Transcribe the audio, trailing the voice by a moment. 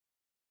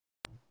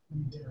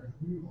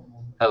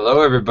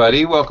Hello,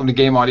 everybody. Welcome to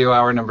Game Audio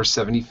Hour number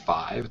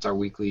 75. It's our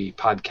weekly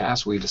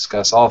podcast. We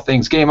discuss all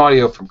things game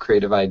audio, from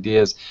creative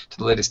ideas to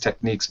the latest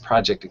techniques,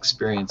 project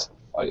experience,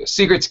 audio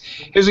secrets.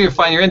 Here's where you'll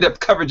find your in-depth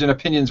coverage and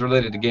opinions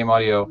related to game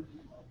audio.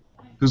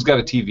 Who's got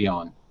a TV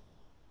on?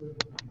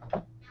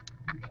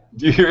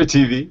 Do you hear a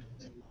TV?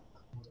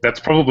 That's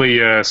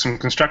probably some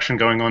construction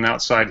going on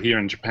outside here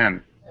in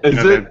Japan.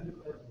 Is it?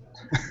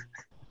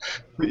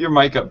 Put your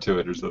mic up to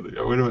it or something.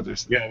 I wonder what they're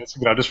saying. Yeah, that's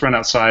good. I'll just run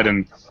outside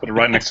and put it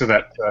right next to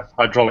that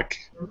hydraulic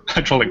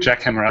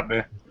jackhammer out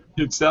there.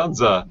 It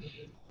sounds,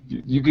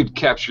 you could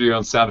capture your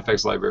own sound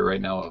effects library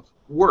right now of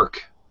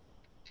work,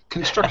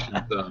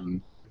 construction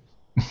zone.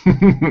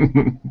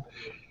 Hey,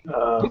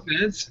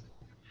 Vince.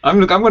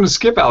 I'm going to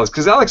skip Alex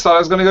because Alex thought I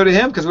was going to go to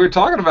him because we were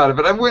talking about it,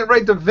 but I went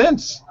right to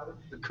Vince.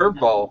 The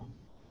curveball.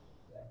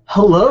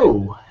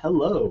 Hello.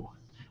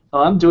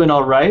 I'm doing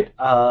all right.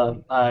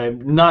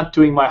 I'm not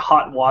doing my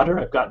hot water.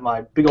 I've got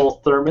my big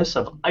old thermos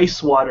of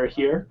ice water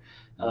here.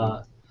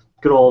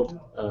 Good old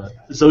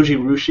Zoji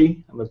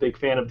Rushi. I'm a big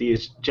fan of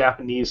these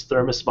Japanese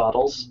thermos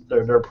bottles.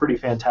 They're pretty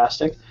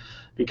fantastic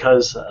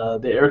because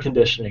the air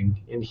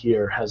conditioning in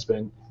here has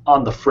been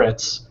on the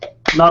fritz.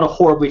 Not a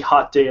horribly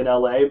hot day in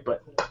LA,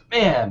 but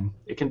man,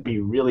 it can be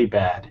really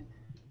bad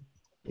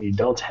when you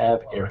don't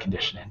have air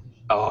conditioning.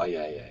 Oh,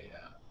 yeah.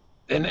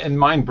 And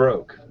mine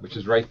broke, which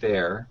is right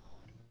there.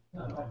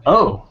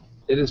 Oh.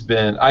 It has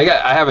been. I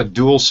have a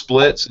dual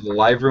split, so the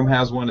live room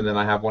has one, and then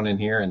I have one in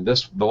here, and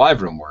the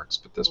live room works,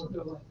 but this one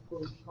doesn't.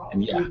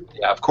 And yeah.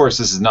 Of course,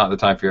 this is not the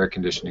time for your air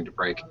conditioning to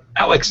break.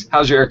 Alex,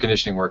 how's your air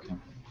conditioning working?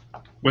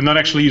 We're not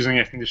actually using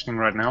air conditioning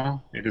right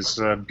now. It is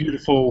a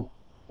beautiful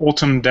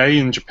autumn day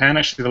in Japan.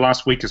 Actually, the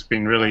last week has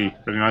been really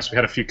nice. We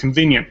had a few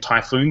convenient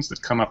typhoons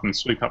that come up and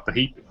sweep up the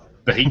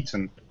heat,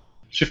 and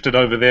shifted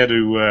over there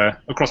to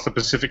across the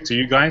Pacific to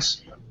you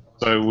guys.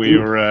 So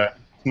we're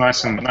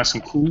nice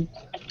and cool.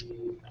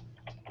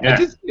 Yeah. I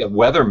did see a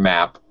weather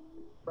map.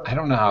 I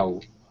don't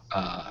know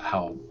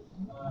how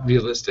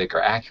realistic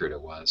or accurate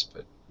it was,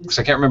 but because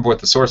I can't remember what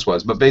the source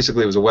was. But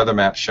basically, it was a weather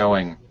map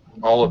showing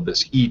all of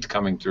this heat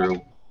coming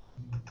through.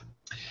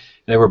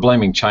 They were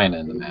blaming China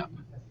in the map.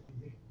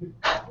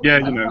 Yeah,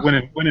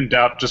 when in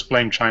doubt, just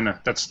blame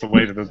China. That's the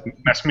way that the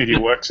mass media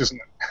works, isn't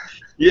it?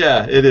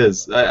 Yeah, it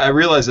is. I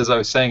realized as I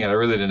was saying it, I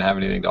really didn't have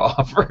anything to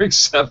offer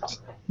except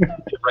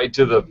right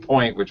to the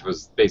point, which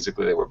was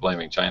basically they were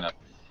blaming China.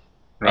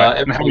 Right.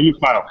 And how are you,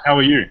 Kyle? How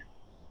are you?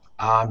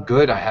 I'm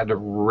good. I had to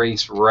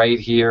race right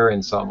here,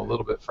 and so I'm a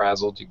little bit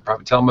frazzled. You can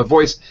probably tell my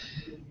voice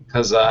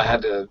because I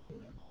had to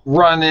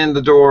run in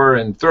the door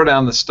and throw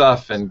down the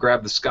stuff and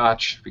grab the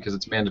scotch because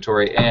it's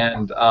mandatory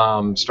and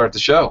start the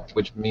show,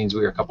 which means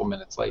we are a couple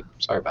minutes late.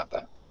 Sorry about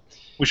that.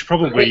 We should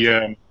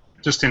probably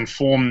just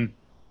inform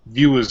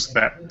viewers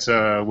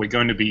that we're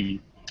going to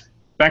be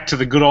back to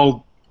the good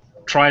old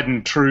tried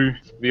and true,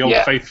 the old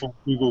faithful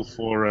Google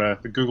for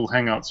the Google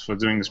Hangouts for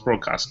doing this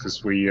broadcast,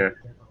 because we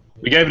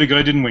gave it a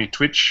go, didn't we,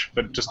 Twitch?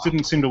 But it just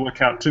didn't seem to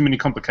work out. Too many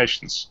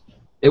complications.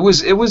 It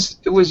was.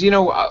 You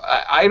know,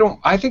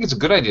 I think it's a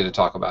good idea to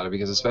talk about it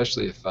because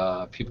especially if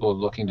people are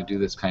looking to do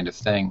this kind of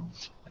thing,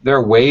 there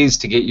are ways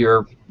to get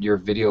your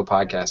video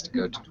podcast to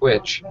go to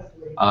Twitch.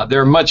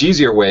 There are much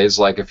easier ways,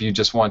 like if you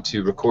just want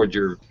to record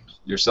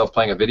yourself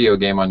playing a video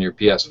game on your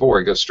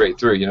PS4, it goes straight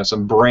through. You know,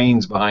 some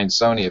brains behind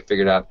Sony have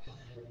figured out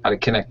how to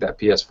connect that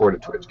PS4 to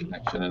Twitch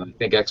connection, and I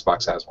think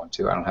Xbox has one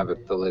too. I don't have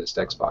the latest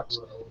Xbox.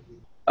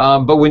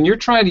 But when you're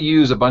trying to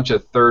use a bunch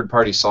of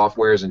third-party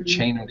softwares and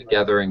chain them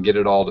together and get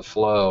it all to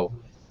flow,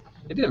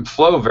 it didn't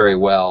flow very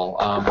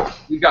well.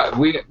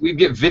 We'd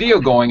get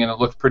video going and it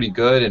looked pretty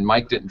good, and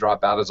Mike didn't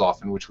drop out as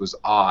often, which was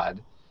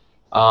odd.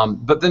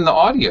 But then the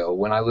audio,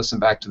 when I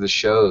listened back to the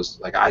shows,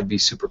 like I'd be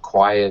super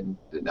quiet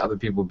and other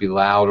people would be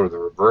loud, or the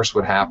reverse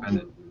would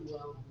happen.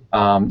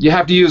 You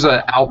have to use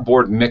an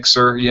outboard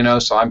mixer, you know,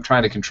 so I'm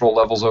trying to control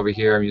levels over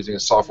here. I'm using a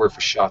software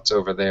for shots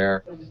over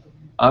there.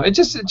 It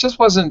just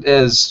wasn't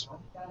as...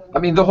 I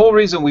mean, the whole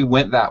reason we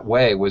went that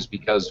way was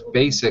because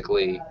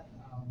basically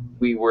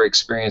we were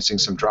experiencing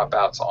some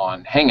dropouts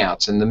on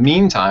Hangouts. In the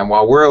meantime,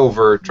 while we're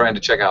over trying to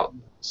check out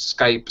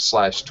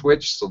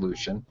Skype/Twitch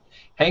solution,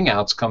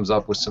 Hangouts comes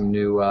up with some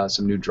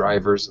new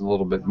drivers and a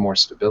little bit more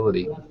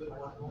stability.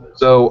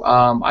 So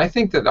I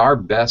think that our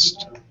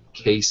best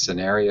case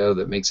scenario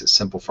that makes it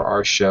simple for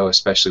our show,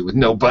 especially with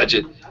no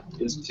budget,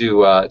 is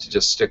to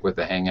just stick with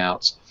the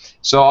Hangouts.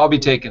 So I'll be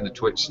taking the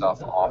Twitch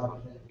stuff off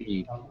of the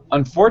feed.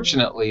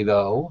 Unfortunately,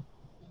 though,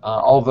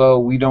 although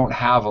we don't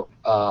have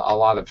a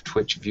lot of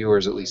Twitch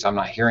viewers, at least I'm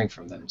not hearing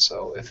from them.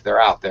 So if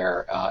they're out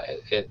there,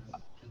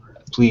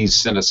 please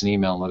send us an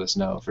email and let us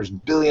know. If there's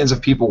billions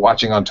of people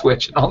watching on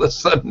Twitch and all of a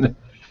sudden,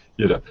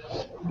 you know,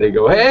 they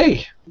go,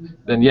 hey,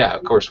 then yeah,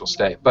 of course we'll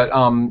stay. But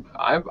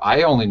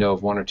I only know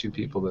of one or two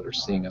people that are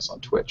seeing us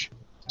on Twitch.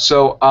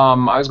 So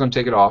I was going to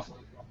take it off.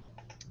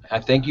 I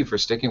thank you for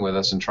sticking with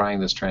us and trying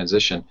this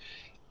transition.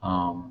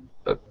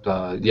 But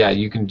yeah,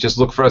 you can just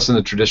look for us in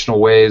the traditional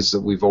ways that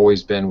we've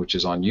always been, which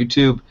is on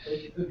YouTube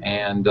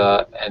and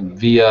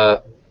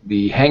via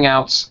the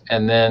Hangouts,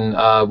 and then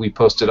we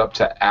post it up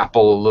to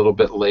Apple a little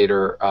bit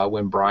later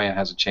when Brian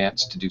has a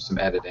chance to do some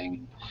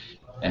editing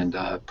and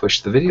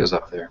push the videos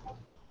up there.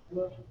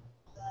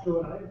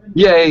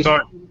 Yay!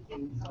 Sorry.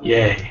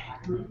 Yay.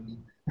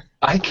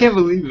 I can't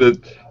believe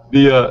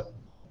that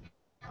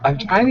I'm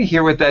trying to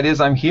hear what that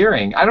is I'm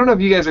hearing. I don't know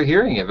if you guys are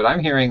hearing it, but I'm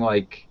hearing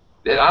like,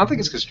 I don't think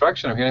it's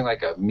construction. I'm hearing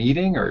like a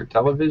meeting or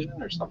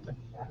television or something.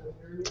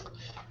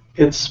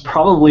 It's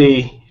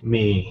probably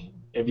me.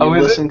 If you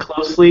is listen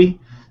closely,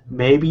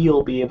 maybe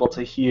you'll be able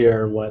to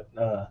hear what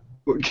the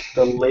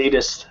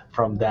latest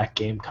from that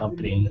game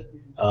company.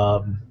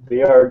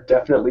 They are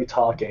definitely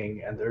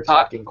talking, and they're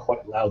talking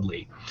quite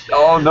loudly.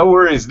 Oh, no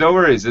worries, no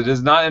worries. It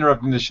is not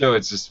interrupting the show.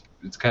 It's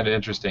kind of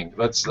interesting.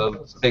 Let's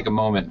take a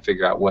moment and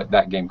figure out what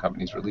that game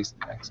company is releasing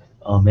next.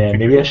 Oh man,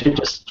 maybe I should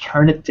just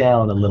turn it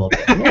down a little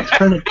bit. Yeah,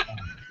 turn it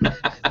down.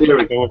 There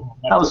we go.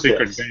 How's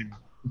Secret this? game.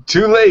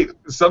 Too late.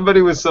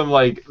 Somebody with some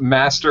like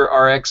master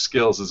RX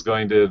skills is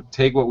going to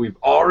take what we've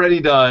already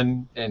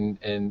done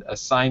and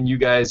assign you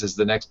guys as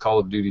the next Call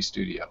of Duty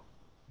studio.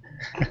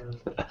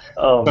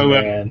 Oh So,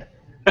 man.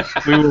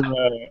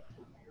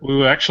 We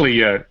were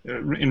actually,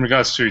 in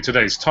regards to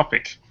today's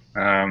topic,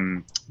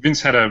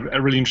 Vince had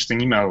a really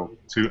interesting email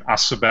to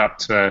us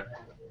about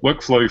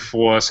workflow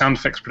for sound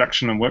effects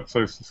production and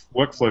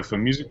workflow for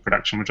music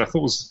production, which I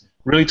thought was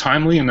really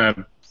timely and a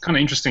kind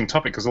of interesting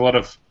topic because a lot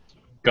of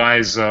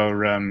guys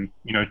are,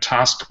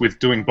 tasked with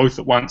doing both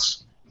at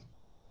once,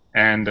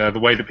 and the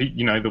way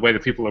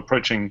that people are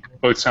approaching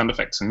both sound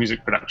effects and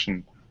music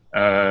production.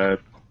 So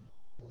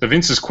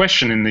Vince's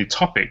question in the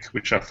topic,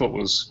 which I thought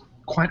was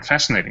quite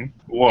fascinating,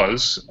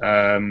 was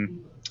how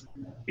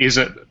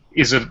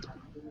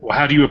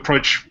do you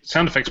approach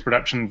sound effects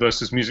production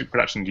versus music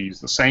production? Do you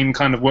use the same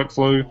kind of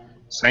workflow,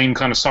 same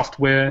kind of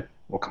software,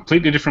 or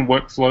completely different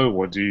workflow,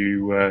 or do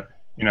you,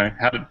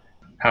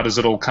 how does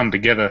it all come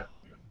together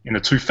in the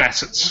two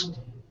facets?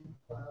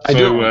 I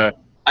do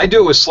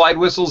it with slide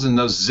whistles and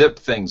those zip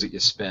things that you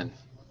spin.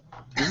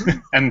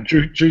 And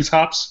Drew's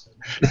harps.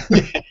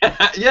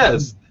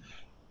 Yes,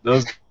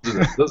 those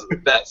are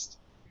the best.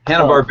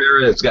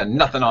 Hanna-Barbera has got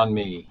nothing on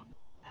me.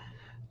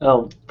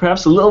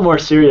 Perhaps a little more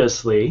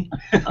seriously,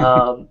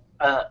 I'm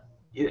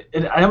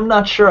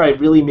not sure I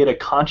really made a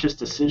conscious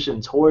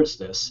decision towards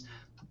this,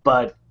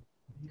 but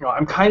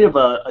I'm kind of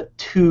a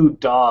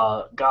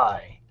two-DAW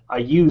guy. I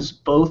use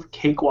both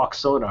Cakewalk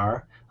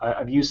Sonar.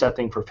 I've used that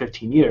thing for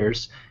 15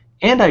 years,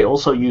 and I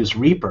also use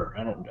Reaper,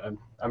 and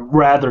I'm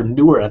rather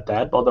newer at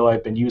that, although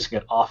I've been using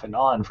it off and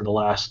on for the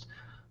last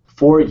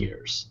 4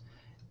 years.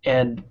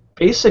 And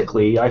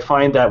basically, I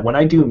find that when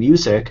I do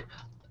music,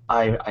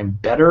 I'm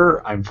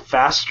better, I'm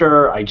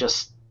faster,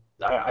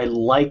 I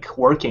like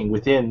working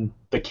within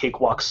the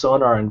Cakewalk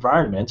Sonar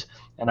environment,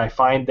 and I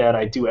find that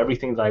I do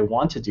everything that I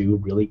want to do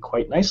really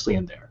quite nicely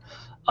in there.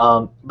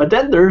 But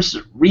then there's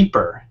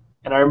Reaper,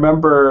 and I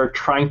remember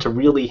trying to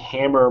really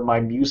hammer my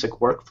music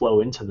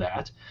workflow into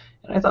that,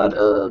 and I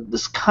thought,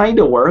 this kind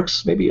of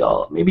works. Maybe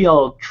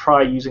I'll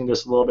try using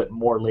this a little bit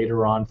more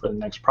later on for the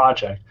next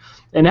project.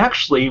 And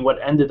actually, what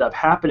ended up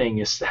happening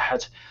is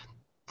that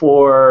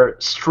for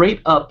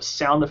straight up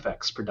sound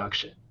effects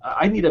production,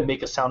 I need to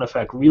make a sound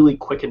effect really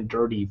quick and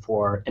dirty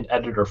for an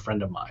editor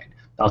friend of mine.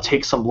 I'll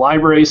take some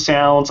library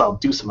sounds, I'll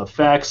do some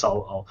effects,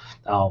 I'll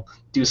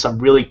do some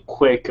really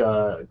quick,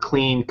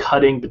 clean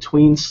cutting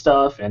between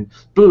stuff, and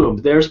boom,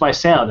 there's my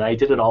sound. And I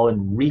did it all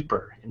in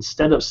Reaper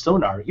instead of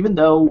Sonar. Even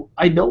though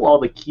I know all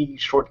the key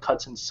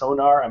shortcuts in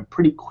Sonar, I'm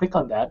pretty quick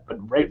on that, but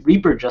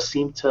Reaper just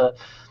seems to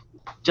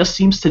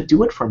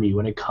do it for me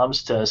when it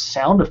comes to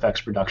sound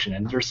effects production.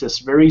 And there's this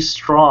very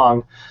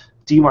strong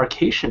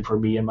demarcation for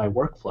me in my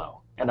workflow.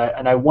 And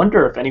I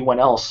wonder if anyone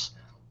else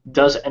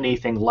does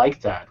anything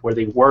like that, where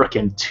they work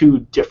in two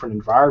different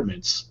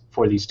environments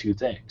for these two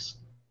things.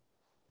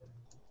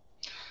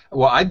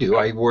 Well, I do.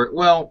 I work.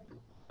 Well,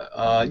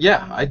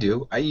 yeah, I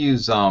do. I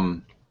use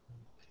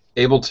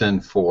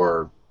Ableton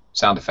for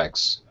sound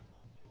effects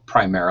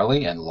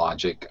primarily, and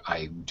Logic.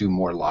 I do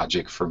more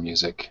Logic for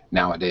music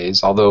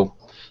nowadays. Although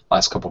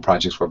last couple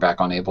projects were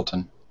back on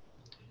Ableton.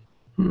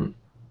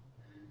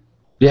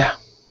 Yeah.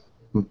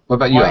 What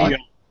about you, Alan?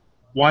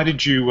 Why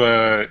did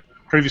you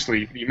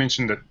previously? You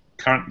mentioned that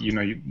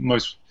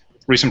most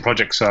recent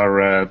projects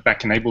are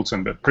back in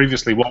Ableton, but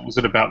previously, what was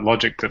it about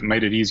Logic that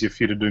made it easier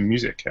for you to do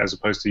music as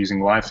opposed to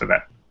using Live for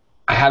that?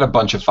 I had a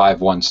bunch of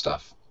 5.1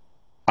 stuff.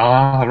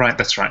 Ah, right,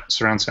 that's right,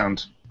 surround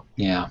sound.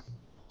 Yeah,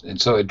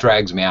 and so it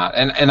drags me out,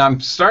 and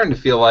I'm starting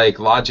to feel like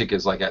Logic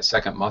is like that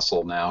second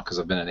muscle now because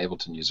I've been an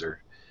Ableton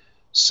user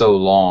so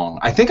long.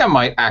 I think I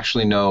might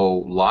actually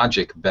know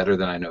Logic better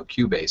than I know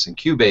Cubase, and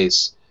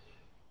Cubase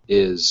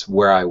is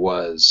where I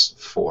was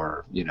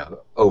for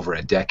over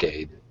a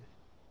decade.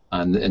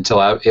 Until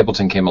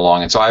Ableton came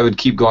along, and so I would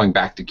keep going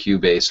back to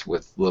Cubase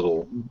with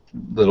little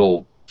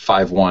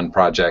 5.1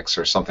 projects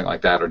or something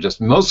like that, or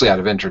just mostly out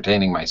of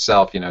entertaining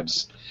myself,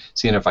 just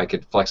seeing if I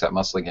could flex that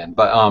muscle again.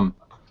 But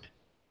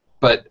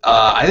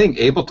I think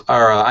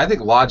I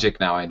think Logic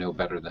now I know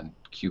better than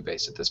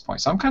Cubase at this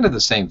point. So I'm kind of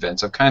the same,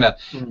 Vince.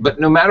 But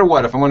no matter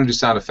what, if I want to do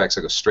sound effects,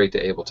 I go straight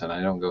to Ableton.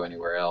 I don't go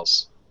anywhere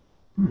else.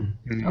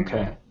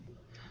 Okay.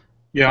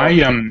 Yeah,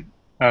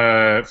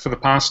 I for the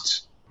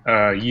past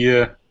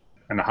year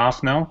and a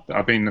half now,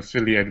 I've been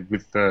affiliated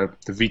with the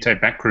Vitae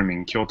Backroom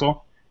in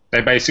Kyoto.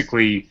 They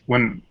basically,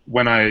 when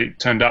I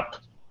turned up,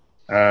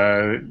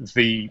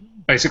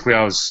 basically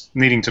I was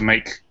needing to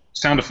make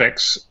sound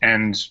effects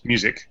and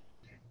music,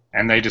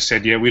 and they just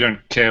said, yeah, we don't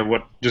care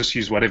just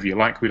use whatever you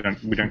like. We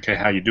don't care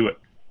how you do it.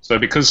 So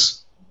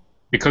because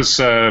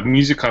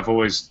music, I've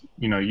always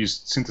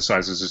used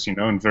synthesizers, as you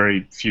know, and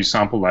very few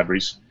sample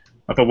libraries.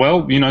 I thought,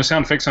 well,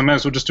 sound effects, I may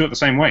as well just do it the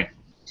same way.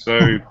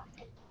 So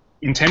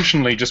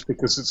intentionally, just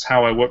because it's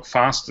how I work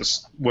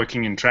fastest,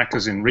 working in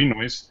trackers in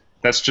Renoise,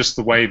 that's just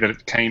the way that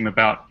it came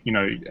about,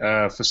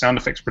 for sound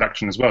effects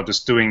production as well,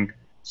 just doing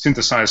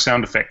synthesized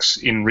sound effects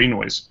in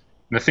Renoise.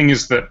 And the thing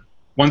is that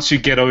once you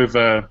get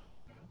over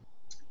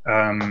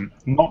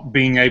not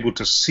being able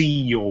to see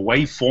your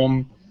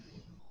waveform,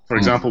 for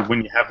example,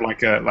 when you have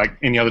like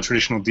any other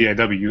traditional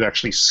DAW, you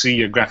actually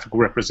see a graphical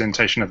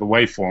representation of the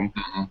waveform,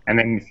 and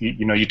then if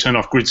you turn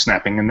off grid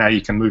snapping, and now you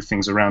can move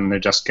things around and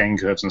adjust gain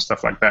curves and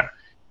stuff like that.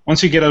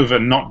 Once you get over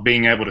not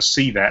being able to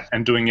see that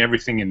and doing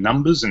everything in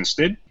numbers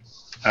instead,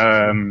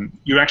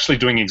 you're actually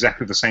doing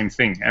exactly the same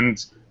thing.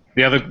 And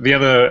the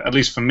other, at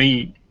least for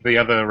me, the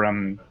other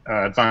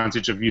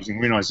advantage of using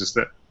Renoise is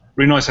that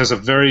Renoise has a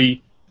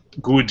very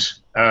good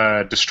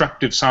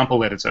destructive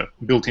sample editor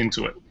built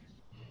into it.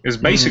 It's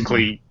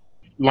basically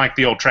like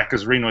the old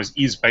trackers. Renoise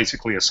is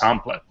basically a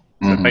sampler.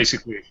 So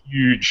basically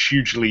a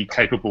hugely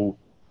capable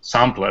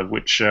sampler,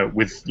 which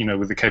with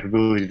the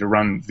capability to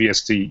run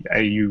VST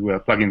AU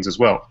plugins as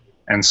well.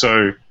 And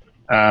so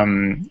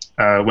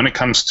when it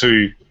comes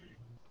to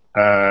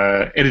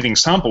editing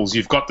samples,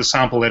 you've got the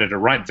sample editor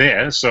right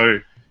there, so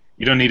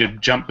you don't need to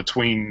jump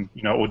between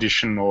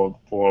Audition or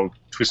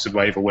Twisted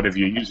Wave or whatever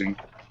you're using.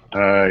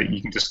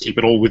 You can just keep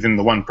it all within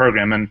the one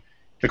program. And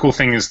the cool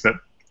thing is that,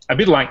 a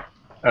bit like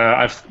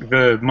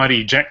the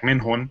mighty Jack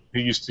Menhorn, who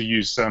used to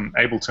use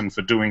Ableton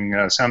for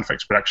doing sound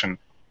effects production,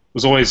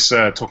 was always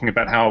talking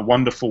about how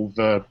wonderful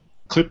the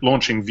clip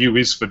launching view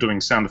is for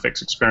doing sound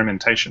effects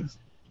experimentation.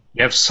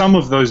 You have some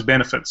of those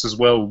benefits as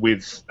well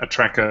with a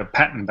tracker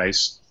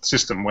pattern-based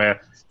system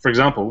where, for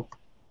example,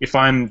 if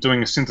I'm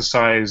doing a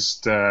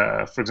synthesized,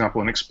 for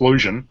example, an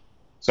explosion,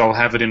 so I'll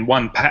have it in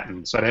one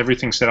pattern, so I have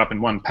everything set up in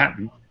one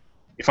pattern.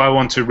 If I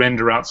want to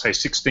render out, say,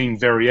 16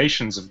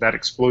 variations of that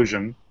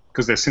explosion,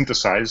 because they're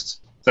synthesized,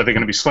 so they're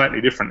going to be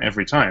slightly different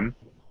every time,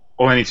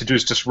 all I need to do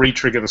is just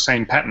re-trigger the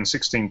same pattern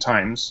 16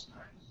 times.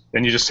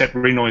 Then you just set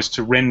Renoise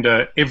to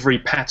render every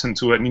pattern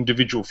to an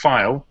individual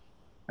file,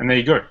 and there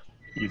you go.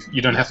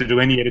 You don't have to do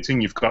any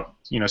editing. You've got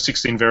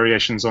 16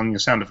 variations on your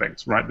sound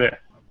effects right there.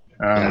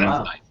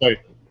 So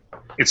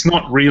it's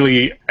not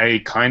really a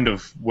kind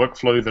of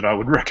workflow that I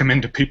would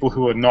recommend to people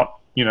who are not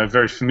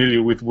very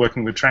familiar with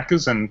working with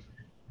trackers, and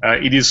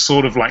it is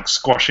sort of like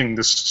squashing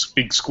this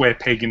big square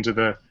peg into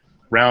the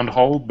round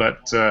hole.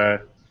 But for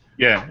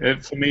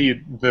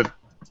me, the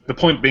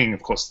point being,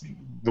 of course,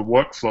 the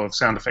workflow of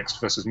sound effects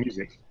versus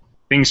music.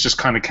 Things just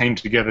kind of came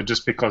together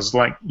just because,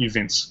 like you,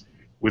 Vince,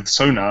 with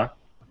Sonar,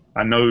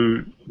 I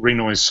know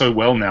Renoise so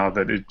well now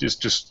that it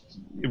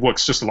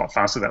works just a lot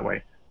faster that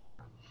way.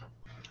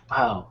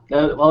 Wow.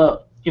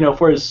 Well,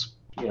 for as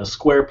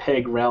square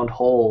peg round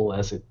hole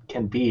as it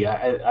can be,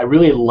 I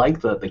really like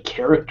the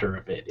character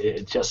of it.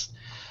 It just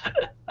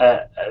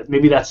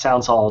maybe that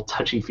sounds all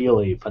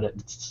touchy-feely, but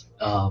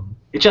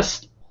it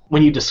just,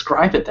 when you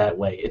describe it that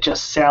way, it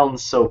just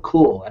sounds so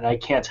cool, and I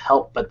can't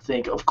help but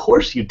think, of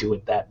course you do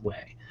it that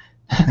way.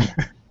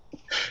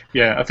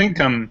 Yeah, I think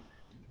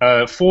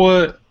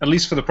at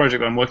least for the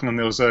project I'm working on,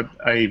 there was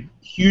a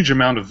huge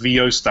amount of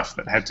VO stuff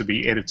that had to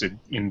be edited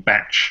in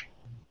batch,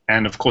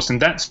 and of course in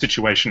that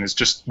situation it's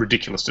just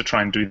ridiculous to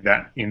try and do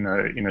that in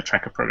a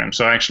tracker program.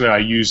 So actually I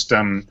used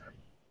a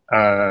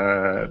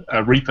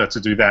Reaper to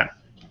do that.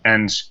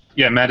 And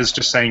yeah, Matt is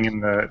just saying in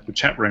the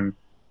chat room,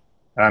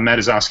 Matt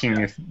is asking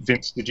if,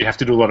 Vince, did you have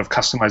to do a lot of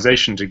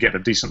customization to get a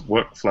decent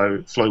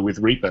workflow with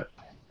Reaper?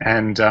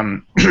 And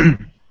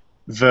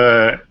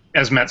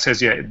as Matt says,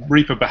 yeah,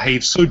 Reaper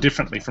behaves so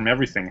differently from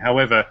everything.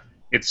 However,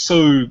 it's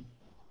so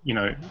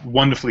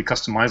wonderfully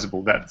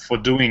customizable that for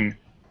doing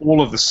all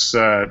of this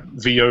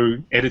VO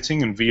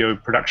editing and VO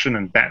production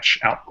and batch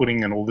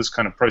outputting and all this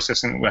kind of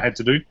processing that we had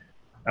to do,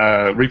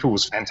 Reaper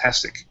was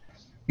fantastic.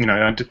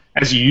 And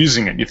as you're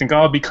using it, you think, oh,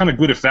 it'd be kind of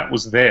good if that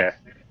was there.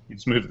 You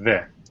just move it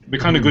there. It'd be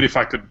kind of good if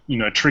I could,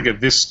 trigger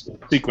this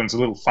sequence a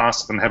little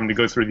faster than having to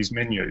go through these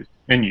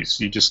menus.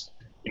 You just,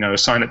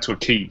 assign it to a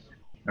key.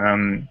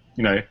 It'd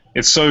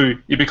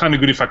be kind of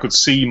good if I could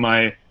see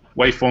my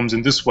waveforms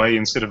in this way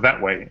instead of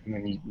that way, and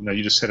then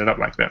you just set it up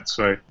like that.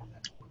 So,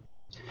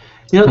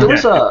 there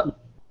was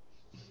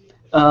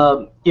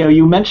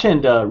you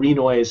mentioned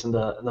Renoise and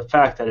the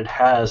fact that it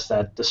has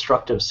that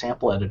destructive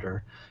sample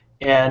editor.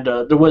 And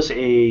there was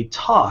a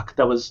talk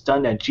that was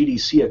done at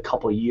GDC a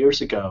couple of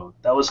years ago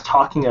that was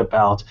talking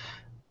about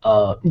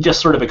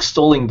just sort of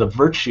extolling the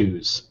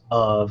virtues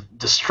of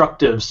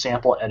destructive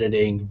sample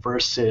editing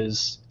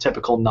versus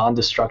typical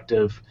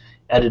non-destructive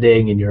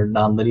editing in your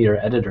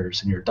nonlinear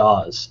editors and your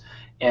DAWs.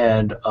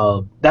 And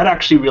that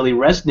actually really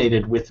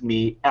resonated with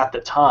me at the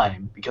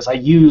time because I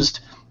used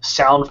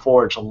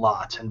SoundForge a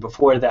lot, and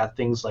before that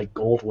things like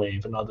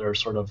Goldwave and other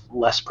sort of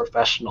less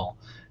professional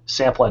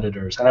sample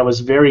editors. And I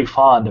was very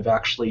fond of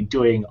actually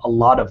doing a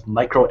lot of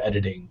micro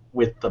editing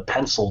with the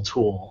pencil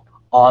tool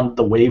on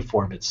the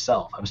waveform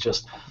itself. I was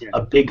just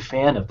a big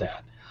fan of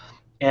that.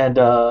 And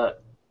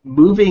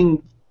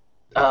moving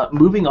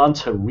on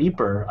to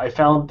Reaper, I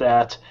found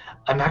that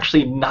I'm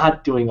actually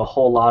not doing a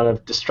whole lot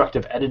of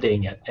destructive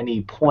editing at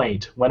any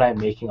point when I'm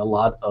making a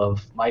lot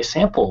of my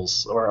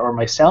samples or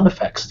my sound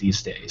effects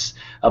these days.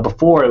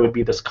 Before, it would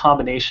be this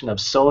combination of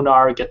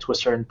sonar, get to a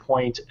certain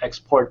point,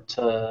 export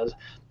to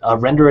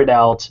render it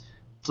out,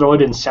 throw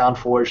it in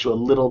SoundForge, do a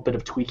little bit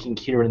of tweaking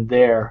here and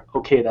there.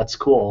 Okay, that's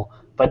cool.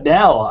 But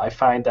now I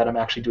find that I'm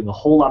actually doing a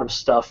whole lot of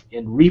stuff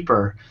in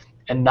Reaper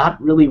and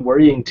not really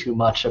worrying too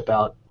much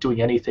about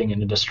doing anything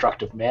in a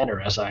destructive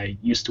manner as I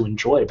used to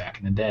enjoy back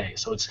in the day.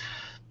 So it's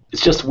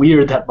just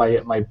weird that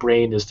my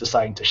brain is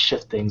deciding to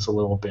shift things a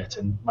little bit,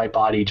 and my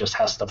body just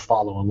has to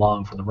follow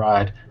along for the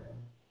ride.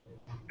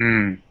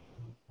 Do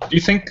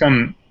you think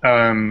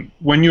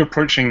when you're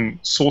approaching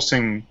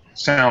sourcing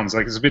sounds,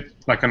 like it's a bit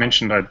like I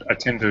mentioned, I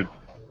tend to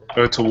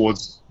go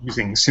towards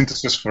using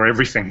synthesis for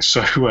everything.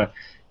 So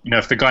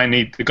if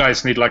the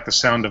guys need like the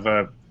sound of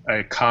a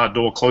car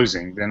door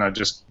closing, then I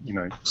just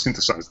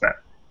synthesize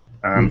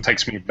that.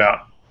 Takes me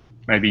about,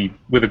 maybe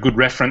with a good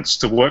reference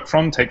to work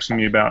from, takes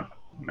me about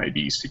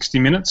maybe 60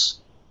 minutes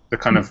to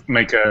kind of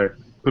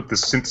put the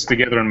synths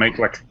together and make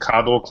like a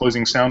car door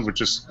closing sound, which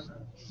is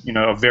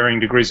of varying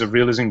degrees of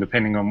realism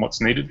depending on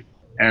what's needed.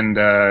 And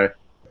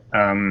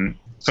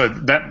so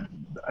that,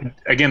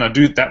 again, I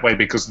do it that way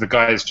because the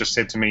guys just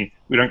said to me,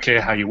 we don't care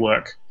how you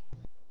work,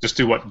 just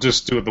do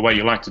it the way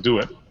you like to do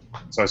it.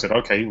 So I said,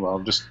 okay, well,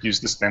 I'll just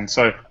use this then.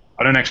 So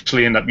I don't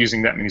actually end up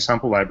using that many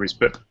sample libraries.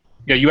 But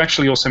yeah, you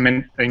actually also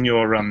meant in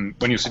your when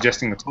you're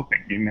suggesting the topic,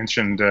 you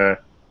mentioned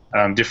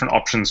different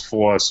options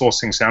for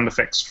sourcing sound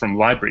effects from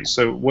libraries.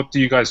 So what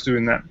do you guys do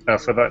in that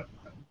for that?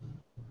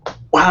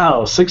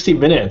 Wow, 60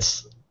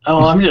 minutes.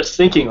 Oh, I'm just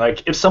thinking,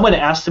 like, if someone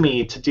asked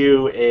me to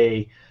do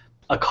a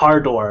car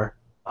door,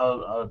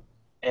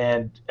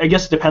 and I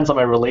guess it depends on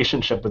my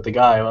relationship with the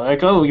guy. I'm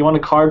like, oh, you want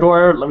a car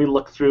door? Let me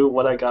look through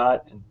what I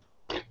got. And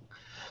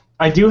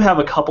I do have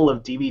a couple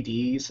of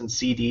DVDs and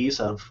CDs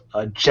of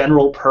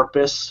general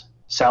purpose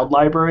sound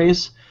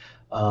libraries.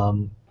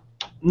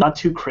 Not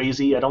too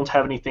crazy. I don't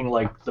have anything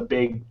like the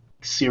big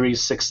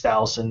Series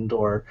 6000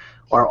 or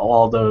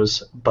all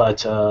those.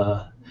 But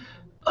what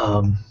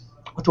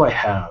do I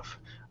have?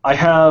 I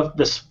have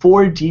this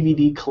 4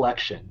 DVD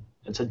collection.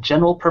 It's a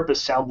general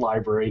purpose sound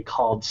library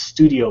called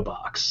Studio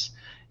Box.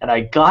 And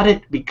I got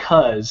it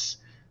because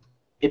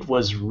it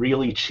was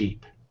really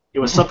cheap. It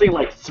was something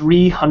like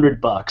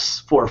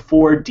 $300 for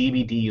 4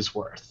 DVDs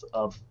worth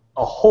of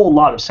a whole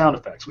lot of sound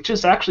effects, which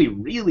is actually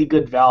really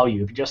good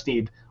value if you just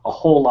need a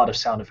whole lot of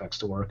sound effects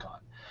to work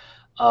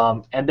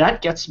on. And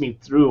that gets me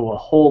through a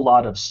whole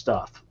lot of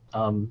stuff.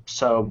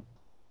 So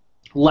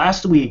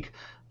last week,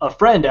 a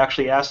friend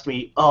actually asked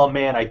me, oh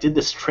man, I did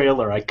this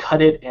trailer, I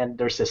cut it, and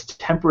there's this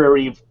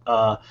temporary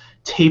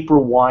tape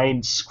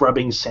rewind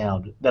scrubbing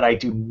sound that I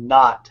do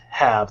not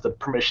have the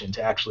permission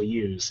to actually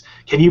use.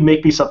 Can you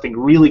make me something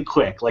really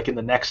quick, like in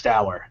the next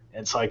hour,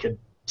 and so I could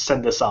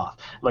send this off?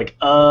 Like,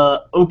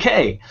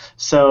 okay.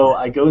 So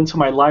I go into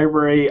my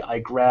library, I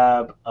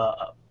grab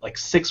like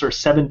 6 or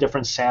 7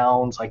 different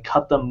sounds, I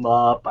cut them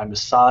up, I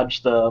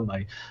massage them,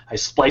 I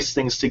splice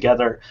things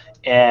together,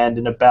 and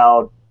in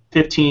about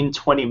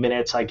 15-20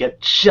 minutes, I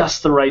get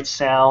just the right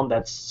sound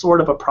that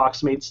sort of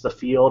approximates the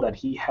feel that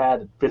he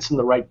had. It fits in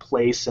the right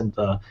place in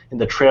the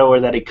trailer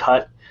that he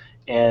cut,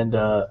 and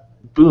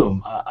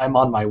boom, I'm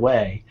on my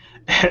way.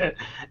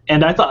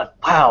 And I thought,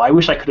 wow, I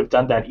wish I could have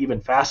done that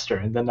even faster.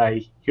 And then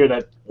I hear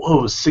that,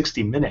 whoa,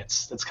 60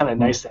 minutes. That's kind of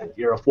nice that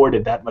you're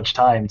afforded that much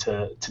time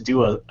to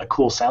do a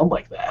cool sound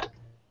like that.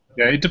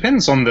 Yeah, it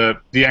depends on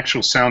the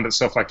actual sound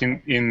itself. Like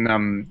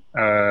in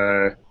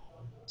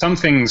some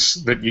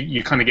things that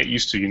you kind of get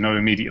used to, you know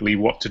immediately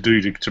what to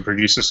do to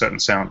produce a certain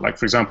sound. Like,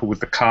 for example, with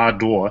the car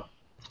door,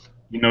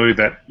 you know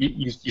that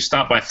you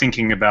start by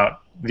thinking about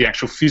the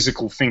actual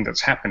physical thing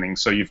that's happening.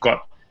 So you've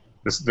got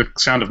the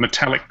sound of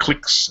metallic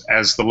clicks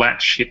as the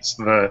latch hits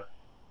the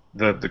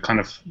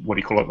kind of, what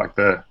do you call it, like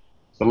the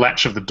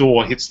latch of the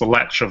door hits the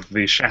latch of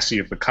the chassis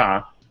of the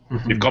car.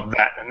 Mm-hmm. You've got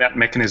that, and that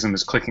mechanism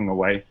is clicking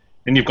away.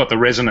 Then you've got the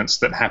resonance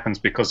that happens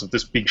because of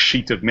this big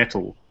sheet of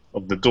metal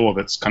of the door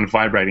that's kind of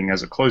vibrating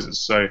as it closes.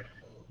 So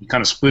you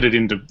kind of split it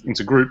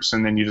into groups,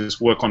 and then you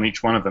just work on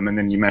each one of them, and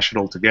then you mash it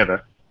all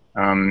together.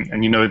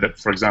 And you know that,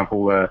 for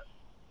example,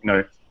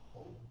 the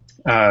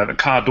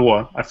car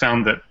door, I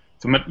found that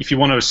if you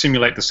want to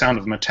simulate the sound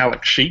of a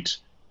metallic sheet,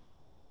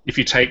 if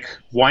you take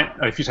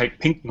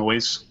pink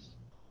noise,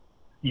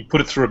 you put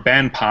it through a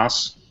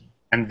bandpass,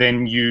 and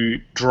then you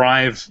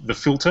drive the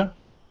filter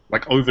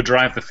like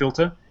overdrive the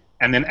filter,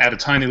 and then add a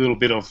tiny little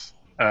bit of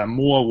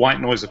more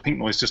white noise or pink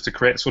noise just to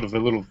create sort of a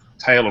little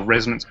tail of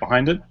resonance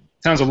behind it.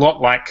 Sounds a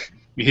lot like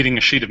you're hitting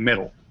a sheet of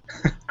metal.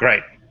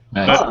 Great.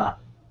 Nice.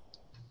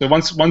 So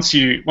once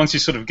you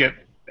sort of get,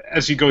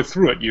 as you go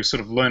through it, you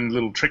sort of learn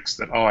little tricks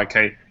that, oh,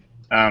 okay,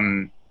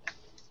 I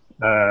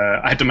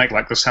had to make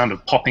like the sound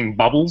of popping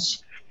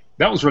bubbles.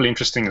 That was really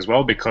interesting as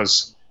well,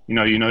 because you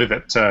know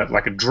that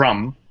like a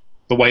drum,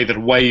 the way that a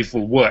wave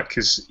will work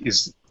is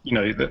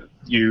that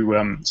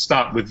you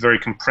start with very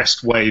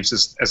compressed waves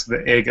as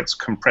the air gets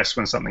compressed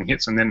when something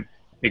hits, and then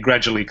it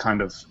gradually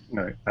kind of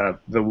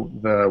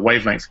the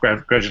wavelength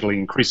gradually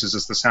increases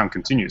as the sound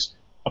continues.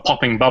 A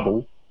popping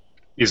bubble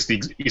is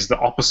the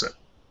opposite,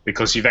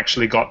 because you've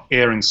actually got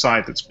air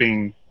inside that's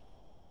being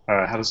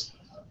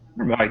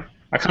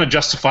I kind of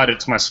justified it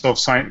to myself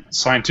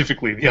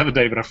scientifically the other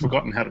day, but I've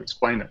forgotten how to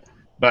explain it.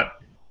 But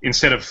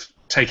instead of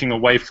taking the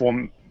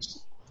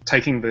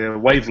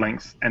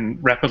wavelength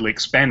and rapidly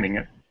expanding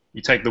it,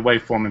 you take the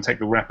waveform and take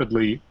the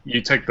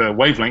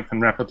wavelength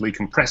and rapidly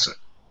compress it,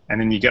 and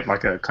then you get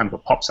like a kind of a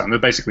pop sound. That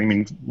basically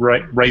means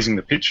raising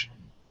the pitch.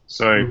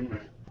 So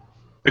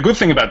the good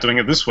thing about doing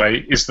it this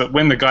way is that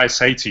when the guys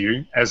say to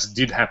you, as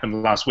did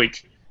happen last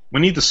week, we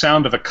need the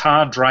sound of a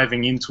car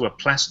driving into a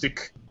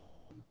plastic.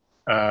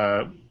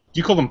 Do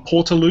you call them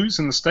portaloos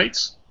in the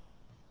States?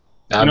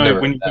 I've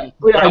never heard that.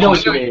 I know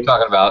what you mean. You're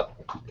talking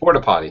about. Porta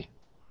potty.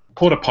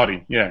 Porta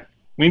potty, yeah.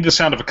 We need the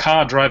sound of a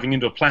car driving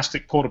into a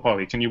plastic porta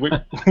potty. Can you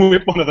whip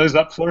one of those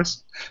up for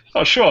us?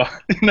 Oh, sure,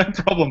 no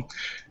problem.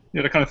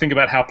 You got to kind of think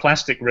about how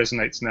plastic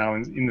resonates now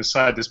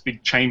inside this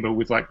big chamber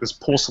with like this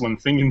porcelain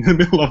thing in the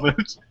middle of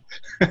it.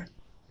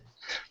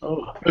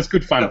 It's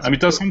good fun. I mean,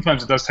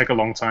 sometimes it does take a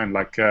long time.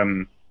 Like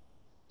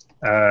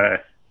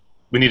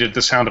we needed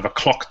the sound of a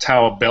clock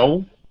tower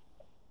bell,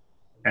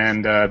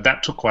 and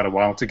that took quite a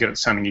while to get it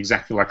sounding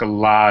exactly like a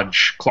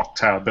large clock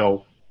tower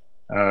bell.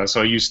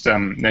 So I used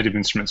Native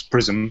Instruments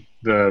Prism,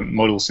 the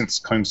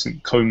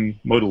comb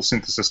modal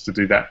synthesis, to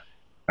do that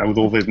with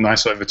all the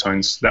nice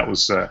overtones. That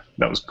was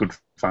good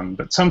fun.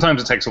 But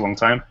sometimes it takes a long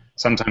time.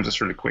 Sometimes it's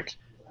really quick.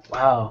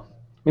 Wow.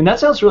 I mean, that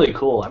sounds really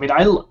cool. I mean,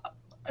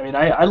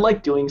 I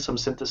like doing some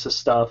synthesis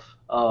stuff.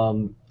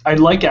 I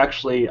like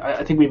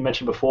I think we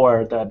mentioned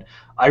before that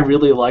I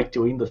really like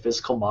doing the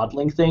physical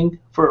modeling thing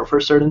for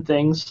certain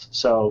things.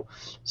 So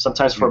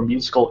sometimes for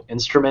musical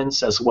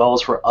instruments as well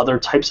as for other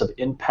types of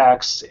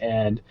impacts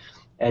and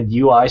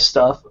UI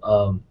stuff.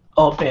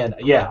 Oh man,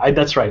 yeah,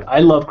 that's right. I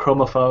love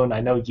Chromophone. I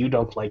know you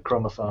don't like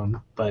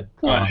Chromophone, but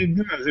I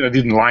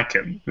didn't like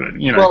it. But,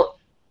 Well,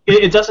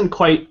 it doesn't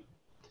quite.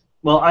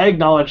 Well, I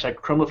acknowledge that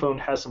Chromophone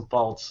has some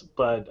faults,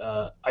 but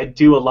I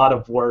do a lot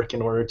of work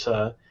in order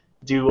to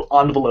do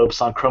envelopes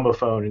on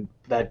Chromophone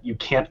that you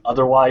can't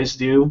otherwise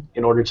do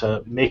in order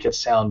to make it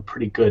sound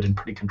pretty good and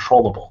pretty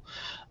controllable.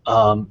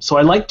 So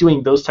I like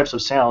doing those types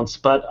of sounds,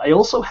 but I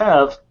also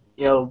have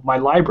my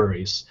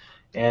libraries,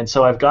 and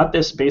so I've got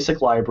this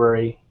basic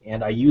library,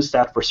 and I use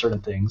that for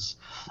certain things.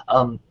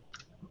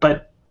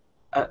 But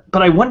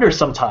I wonder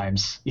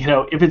sometimes,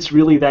 if it's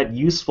really that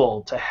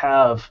useful to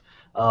have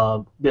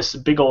this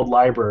big old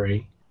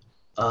library,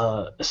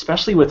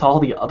 especially with all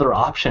the other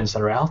options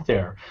that are out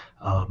there.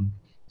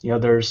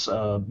 There's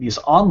these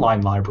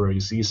online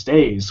libraries these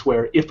days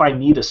where if I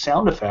need a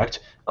sound effect,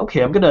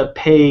 okay, I'm going to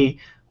pay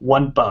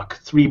 $1,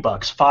 $3,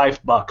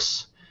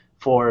 $5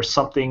 for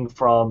something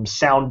from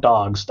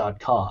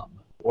sounddogs.com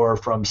or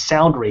from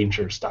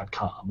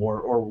soundrangers.com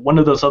or one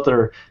of those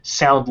other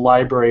sound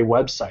library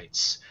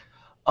websites.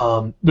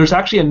 There's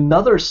actually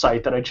another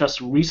site that I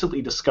just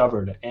recently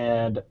discovered,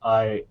 and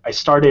I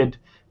started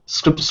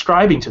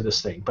subscribing to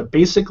this thing. But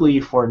basically,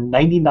 for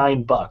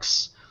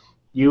 $99,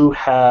 you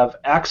have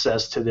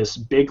access to this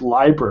big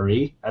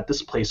library at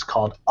this place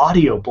called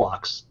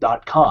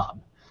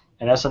audioblocks.com.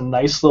 And that's a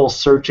nice little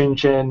search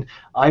engine.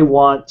 I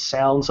want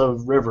sounds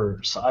of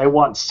rivers. I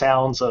want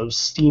sounds of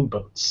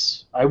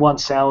steamboats. I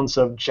want sounds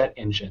of jet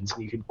engines.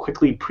 And you can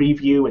quickly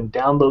preview and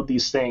download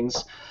these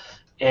things.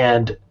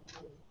 And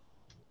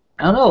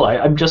I don't know.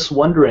 I'm just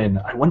wondering.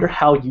 I wonder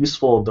how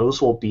useful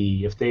those will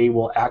be if they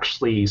will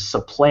actually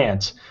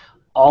supplant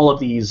all of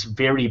these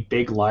very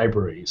big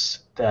libraries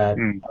that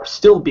are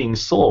still being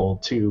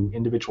sold to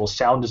individual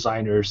sound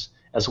designers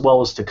as well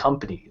as to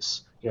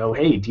companies.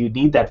 Hey, do you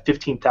need that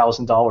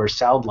 $15,000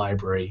 sound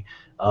library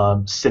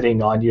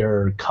sitting on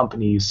your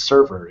company's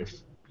server if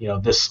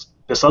this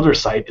other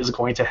site is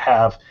going to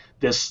have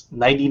this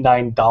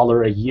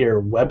 $99 a year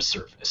web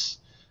service?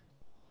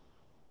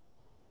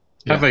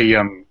 Yeah.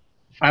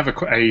 I have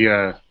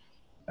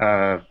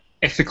a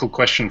ethical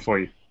question for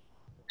you.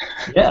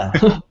 Yeah.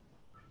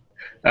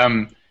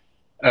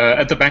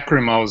 At the back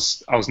room, I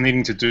was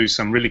needing to do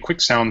some really quick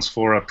sounds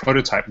for a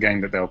prototype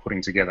game that they were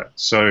putting together.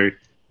 So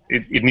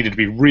it needed to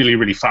be really,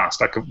 really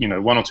fast. Like 1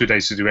 or 2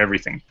 days to do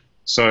everything.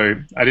 So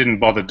I didn't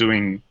bother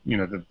doing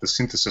the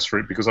synthesis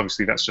route because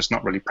obviously that's just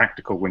not really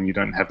practical when you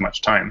don't have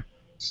much time.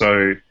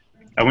 So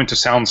I went to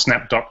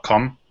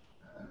soundsnap.com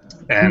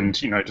and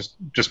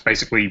just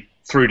basically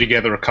threw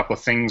together a couple of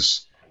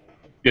things.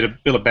 bit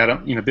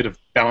of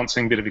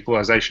balancing, bit of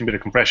equalization, bit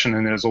of compression,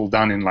 and then it's all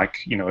done in like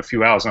a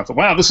few hours. And I thought,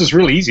 wow, this is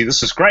really easy.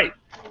 This is great.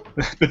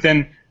 But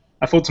then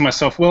I thought to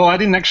myself, well, I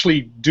didn't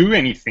actually do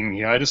anything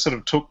here. I just sort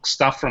of took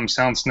stuff from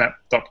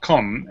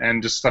SoundSnap.com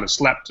and just sort of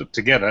slapped it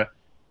together,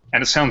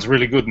 and it sounds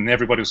really good. And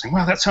everybody was saying,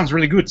 wow, that sounds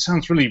really good. It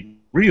sounds really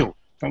real.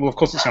 And, well, of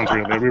course it sounds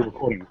real. They're real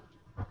recording.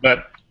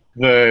 But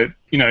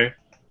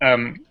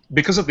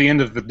because at the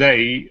end of the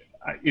day,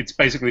 it's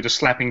basically just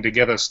slapping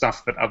together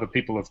stuff that other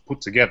people have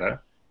put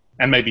together,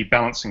 and maybe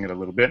balancing it a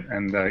little bit,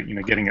 and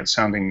getting it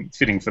sounding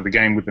fitting for the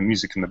game with the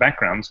music in the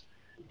background.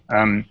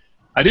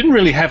 I didn't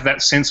really have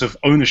that sense of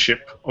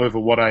ownership over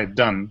what I had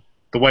done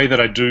the way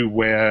that I do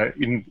where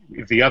in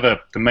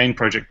the main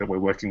project that we're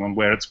working on,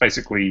 where it's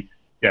basically,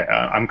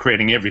 I'm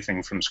creating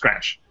everything from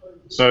scratch.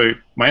 So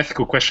my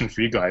ethical question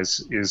for you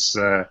guys is,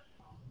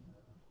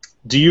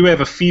 do you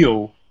ever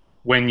feel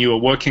when you are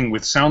working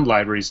with sound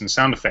libraries and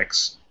sound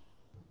effects,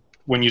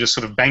 when you're just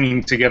sort of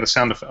banging together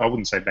I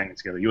wouldn't say banging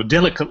together, you're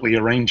delicately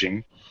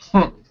arranging,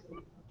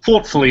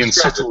 thoughtfully and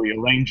subtly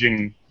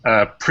arranging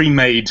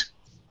pre-made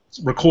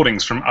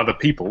recordings from other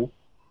people,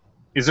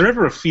 is there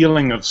ever a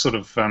feeling of sort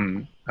of,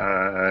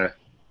 I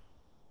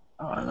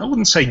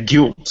wouldn't say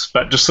guilt,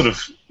 but just sort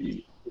of,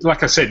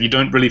 like I said, you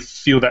don't really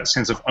feel that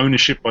sense of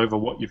ownership over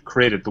what you've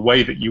created the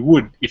way that you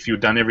would if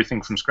you'd done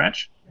everything from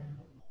scratch?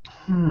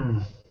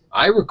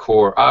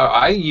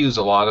 I use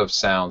a lot of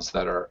sounds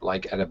that are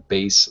like at a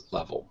base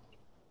level.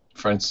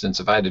 For instance,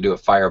 if I had to do a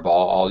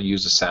fireball, I'll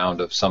use a sound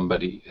of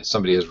somebody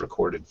has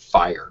recorded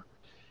fire.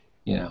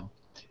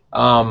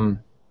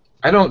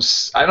 I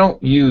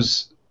don't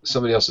use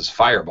somebody else's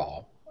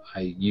fireball.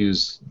 I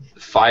use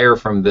fire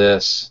from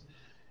this,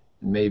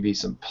 maybe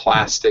some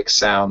plastic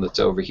sound that's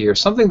over here,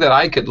 something that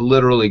I could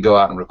literally go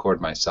out and record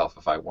myself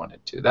if I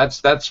wanted to.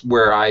 That's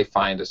where I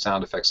find a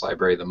sound effects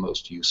library the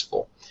most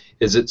useful.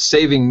 Is it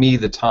saving me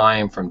the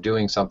time from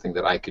doing something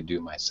that I could do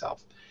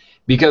myself?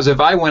 Because if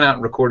I went out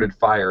and recorded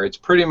fire, it's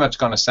pretty much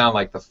going to sound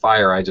like the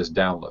fire I just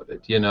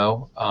downloaded,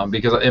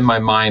 because in my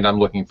mind I'm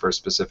looking for a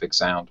specific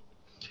sound.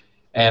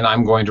 And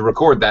I'm going to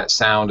record that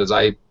sound as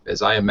I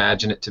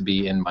imagine it to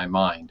be in my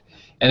mind.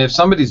 And if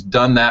somebody's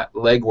done that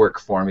legwork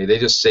for me, they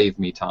just save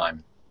me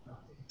time.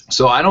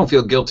 So I don't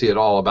feel guilty at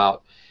all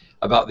about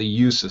the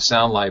use of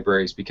sound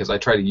libraries, because I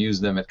try to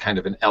use them at kind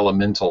of an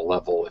elemental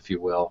level, if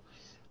you will.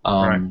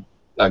 Right.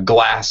 A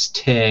glass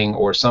ting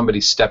or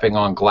somebody stepping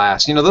on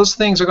glass. Those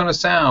things are going to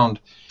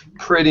sound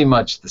pretty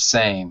much the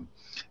same.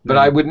 But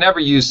I would never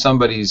use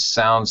somebody's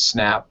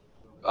SoundSnap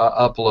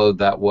upload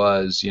that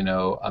was,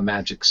 a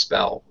magic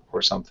spell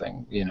or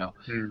something.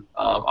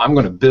 I'm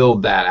going to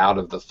build that out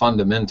of the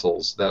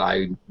fundamentals that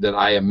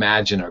I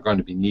imagine are going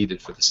to be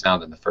needed for the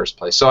sound in the first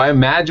place. So I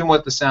imagine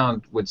what the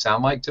sound would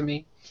sound like to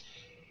me,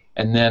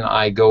 and then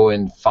I go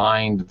and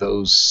find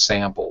those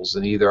samples,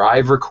 and either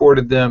I've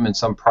recorded them in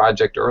some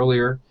project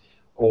earlier,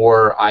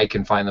 or I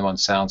can find them on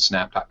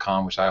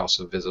SoundSnap.com, which I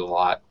also visit a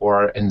lot,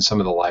 or in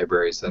some of the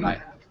libraries that I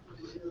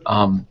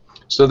have.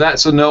 So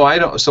I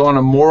don't. So on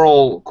a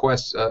moral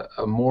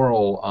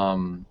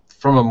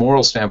from a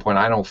moral standpoint,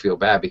 I don't feel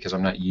bad because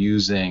I'm not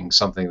using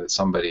something that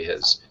somebody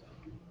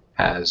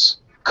has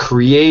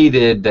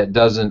created that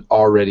doesn't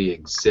already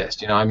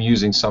exist. I'm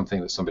using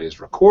something that somebody has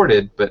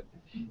recorded,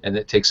 and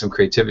it takes some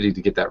creativity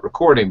to get that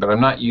recording. But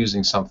I'm not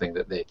using something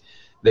that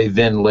they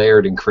then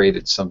layered and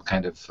created some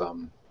kind of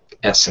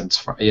essence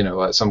from,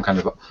 some kind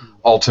of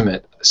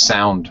ultimate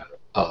sound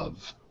of.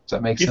 Does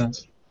that make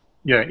sense?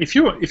 Yeah, if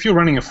you're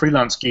running a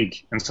freelance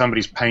gig and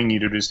somebody's paying you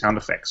to do sound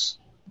effects,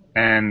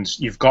 and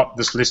you've got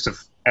this list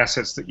of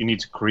assets that you need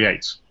to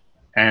create,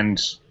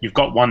 and you've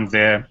got one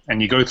there,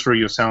 and you go through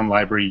your sound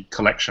library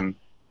collection,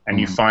 and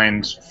you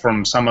find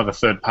from some other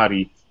third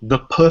party the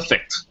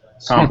perfect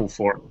sample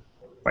for it,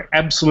 like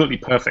absolutely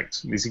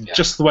perfect. This is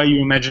just the way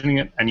you're imagining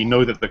it, and you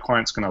know that the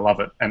client's going to love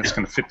it and it's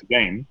going to fit the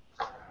game.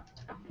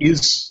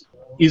 Is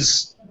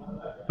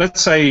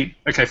let's say,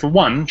 okay, for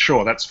one,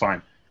 sure, that's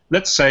fine.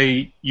 Let's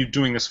say you're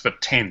doing this for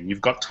 10.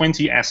 You've got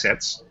 20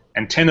 assets,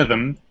 and 10 of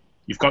them,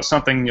 you've got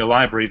something in your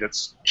library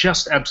that's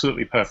just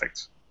absolutely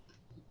perfect.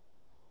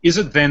 Is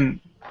it then,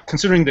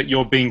 considering that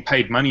you're being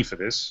paid money for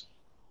this,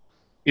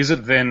 is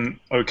it then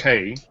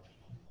okay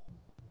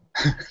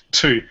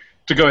to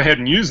go ahead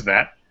and use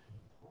that,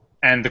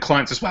 and the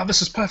client says, wow,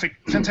 this is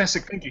perfect,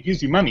 fantastic, thank you,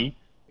 here's your money,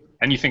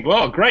 and you think,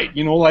 well, great,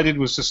 all I did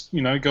was just,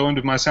 go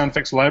into my sound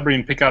effects library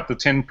and pick out the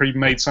 10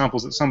 pre-made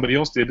samples that somebody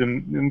else did,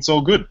 and it's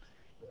all good.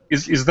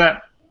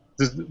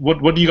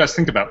 What do you guys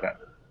think about that?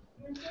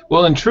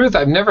 Well, in truth,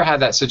 I've never had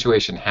that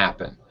situation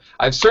happen.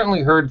 I've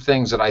certainly heard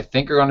things that I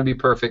think are going to be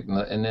perfect,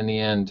 and in the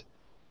end,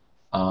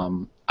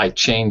 I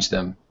change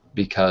them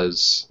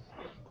because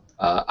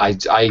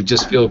I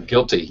just feel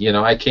guilty.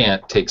 I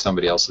can't take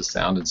somebody else's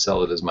sound and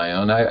sell it as my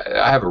own.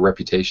 I have a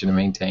reputation to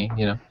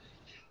maintain.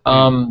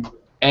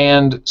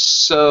 And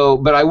so,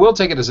 but I will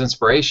take it as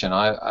inspiration.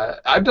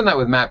 I've done that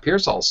with Matt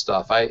Pearsall's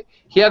stuff.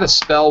 He had a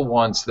spell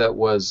once that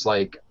was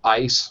like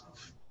ice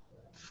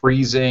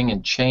freezing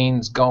and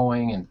chains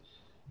going,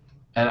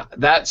 And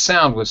that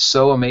sound was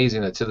so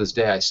amazing that to this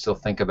day I still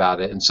think about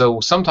it. And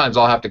so sometimes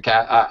I'll have to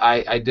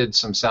I did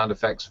some sound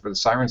effects for the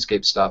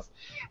Sirenscape stuff,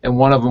 and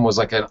one of them was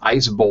like an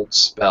ice bolt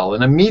spell.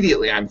 And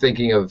immediately I'm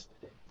thinking of,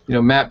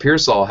 Matt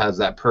Pearsall has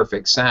that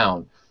perfect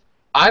sound.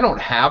 I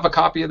don't have a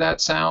copy of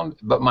that sound,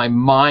 but my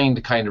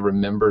mind kind of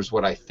remembers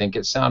what I think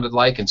it sounded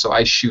like, and so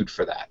I shoot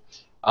for that.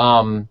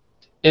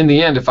 In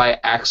the end, if I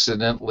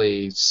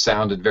accidentally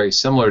sounded very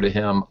similar to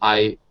him,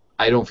 I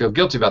don't feel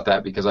guilty about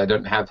that because I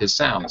don't have his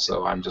sound,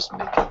 so I'm just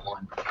making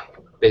one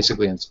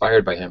basically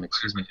inspired by him.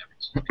 Excuse me.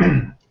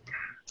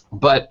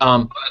 But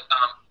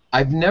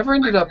I've never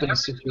ended up in a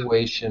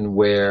situation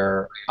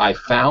where I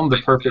found the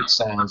perfect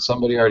sound,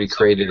 somebody already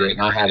created it,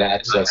 and I had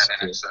access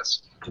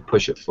to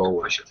push it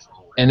forward.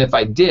 And if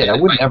I did, I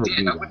would never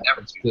do that.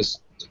 It's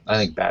just, I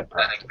think, bad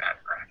practice.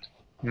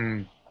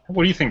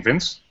 What do you think,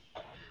 Vince?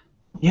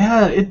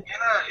 Yeah,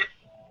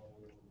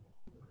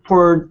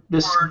 for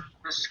this.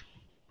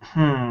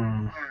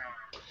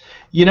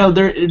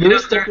 There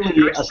is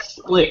definitely a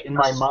split in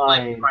my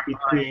mind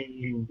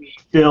between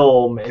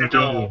film and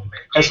game,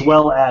 as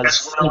well as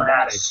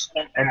cinematic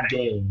and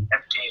game.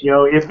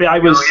 If I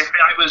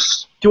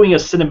was doing a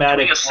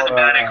cinematic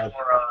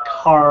for a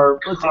car,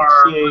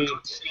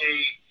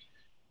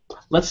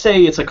 let's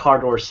say it's a car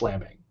door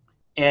slamming,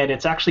 and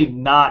it's actually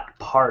not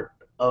part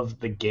of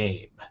the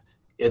game.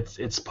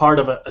 It's part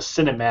of a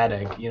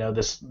cinematic.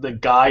 The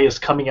guy is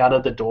coming out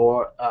of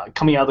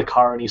the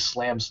car, and he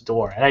slams the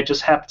door, and I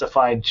just happen to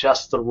find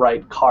just the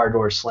right car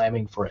door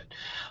slamming for it.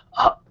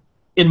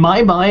 In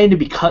my mind,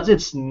 because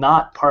it's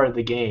not part of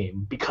the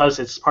game, because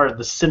it's part of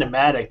the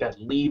cinematic that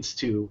leads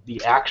to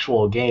the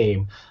actual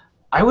game,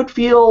 I would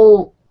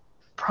feel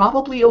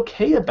probably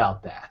okay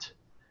about that.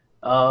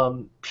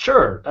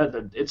 Sure,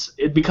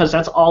 because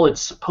that's all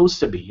it's supposed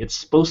to be. It's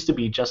supposed to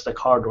be just a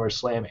car door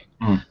slamming.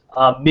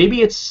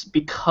 Maybe it's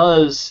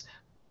because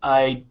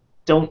I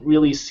don't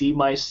really see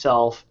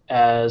myself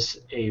as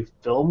a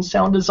film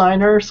sound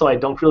designer, so I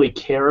don't really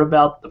care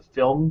about the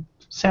film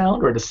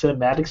sound or the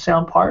cinematic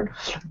sound part.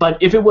 But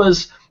if it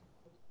was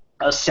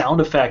a sound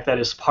effect that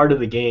is part of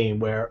the game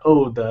where,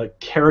 the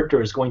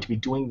character is going to be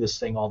doing this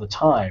thing all the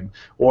time,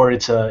 or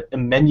it's a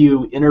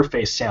menu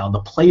interface sound, the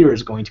player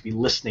is going to be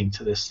listening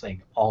to this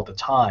thing all the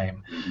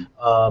time,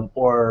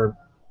 or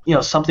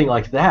something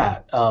like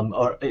that,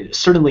 or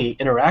certainly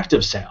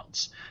interactive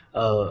sounds,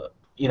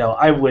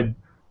 I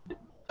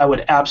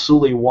would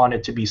absolutely want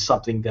it to be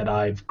something that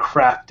I've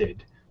crafted,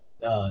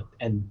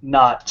 and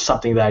not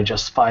something that I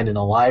just find in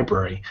a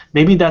library.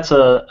 Maybe that's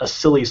a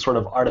silly sort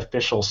of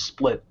artificial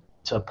split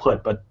to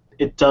put, but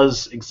it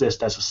does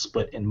exist as a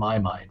split in my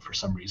mind for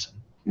some reason.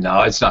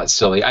 No, it's not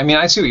silly. I mean,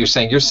 I see what you're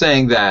saying. You're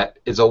saying that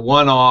it's a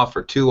one-off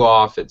or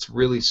two-off. It's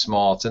really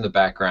small. It's in the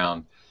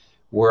background.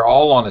 We're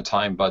all on a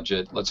time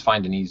budget. Let's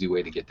find an easy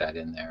way to get that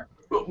in there.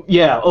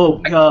 Yeah.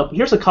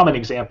 Here's a common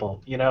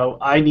example.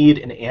 I need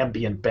an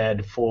ambient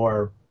bed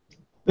for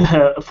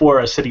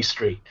a city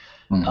street.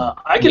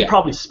 I could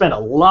probably spend a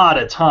lot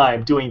of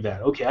time doing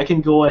that. Okay, I can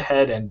go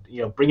ahead and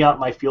bring out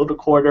my field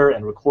recorder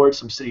and record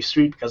some city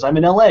street because I'm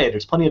in LA.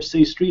 There's plenty of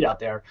city street out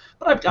there,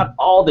 but I've got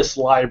all this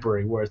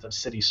library worth of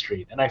city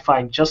street, and I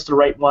find just the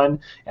right one,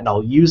 and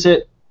I'll use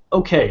it.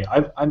 Okay,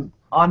 I'm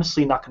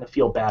honestly not going to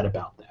feel bad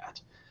about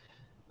that.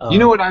 You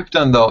know what I've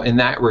done though in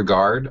that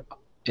regard?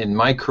 In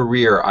my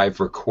career, I've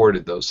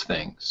recorded those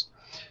things.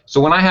 So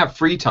when I have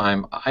free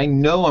time, I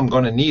know I'm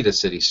going to need a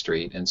city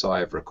street, and so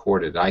I've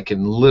recorded. I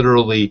can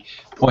literally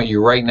point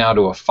you right now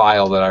to a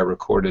file that I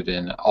recorded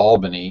in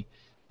Albany.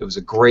 It was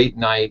a great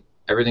night.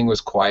 Everything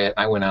was quiet.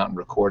 I went out and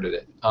recorded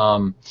it.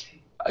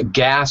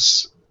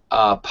 Gas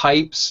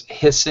pipes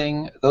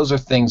hissing, those are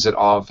things that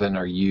often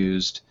are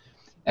used,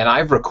 and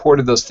I've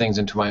recorded those things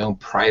into my own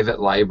private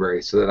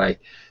library so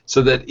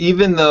that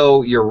even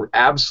though you're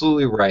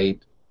absolutely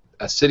right,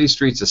 a city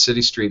street's a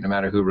city street no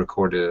matter who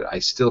recorded it, I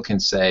still can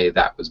say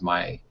that was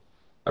my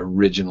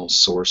original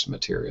source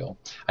material.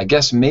 I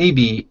guess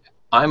maybe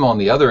I'm on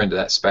the other end of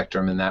that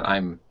spectrum in that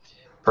I'm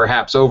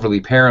perhaps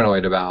overly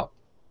paranoid about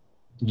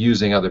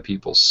using other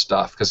people's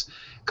stuff because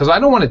I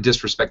don't want to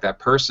disrespect that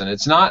person.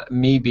 It's not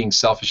me being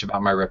selfish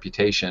about my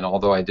reputation,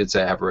 although I did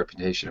say I have a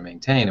reputation to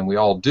maintain, and we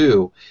all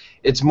do.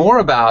 It's more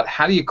about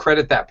how do you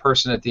credit that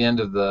person at the end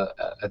of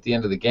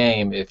the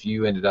game if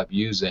you ended up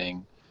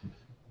using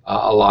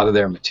a lot of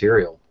their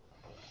material.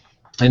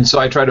 And so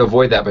I try to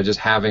avoid that by just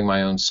having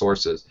my own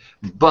sources.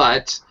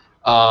 But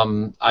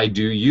I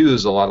do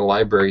use a lot of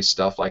library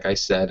stuff, like I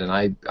said, and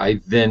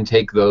I then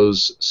take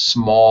those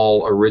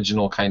small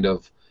original kind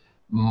of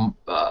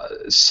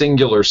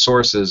singular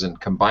sources and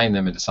combine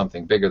them into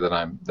something bigger that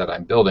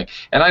I'm building.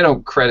 And I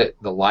don't credit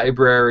the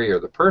library or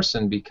the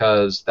person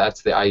because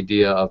that's the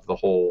idea of the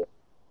whole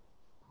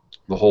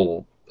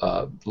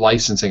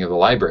licensing of the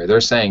library. They're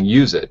saying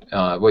use it.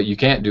 What you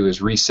can't do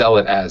is resell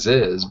it as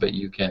is, but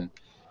you can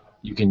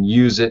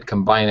use it,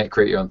 combine it,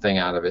 create your own thing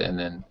out of it, and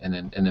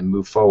then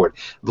move forward.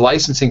 The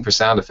licensing for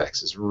sound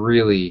effects is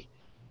really,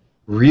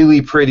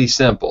 really pretty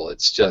simple.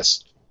 It's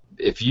just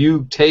if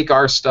you take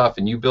our stuff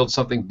and you build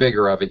something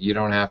bigger of it, you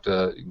don't have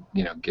to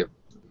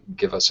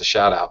give us a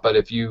shout out. But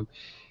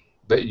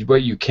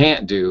what you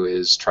can't do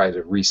is try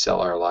to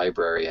resell our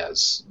library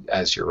as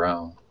your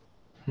own.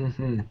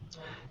 Mm-hmm.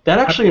 That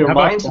actually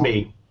reminds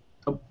me.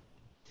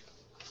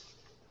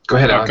 Go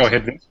ahead, Alex. Go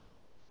ahead, Vince.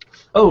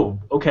 Oh,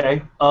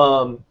 okay.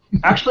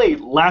 Actually,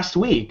 last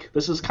week,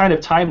 this is kind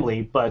of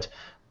timely, but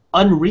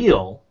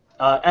Unreal,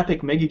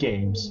 Epic Mega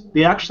Games,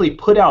 they actually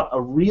put out a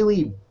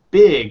really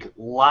big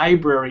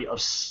library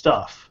of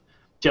stuff,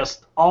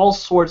 just all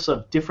sorts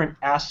of different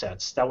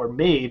assets that were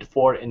made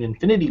for an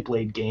Infinity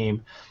Blade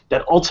game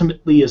that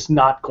ultimately is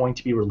not going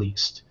to be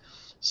released.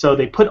 So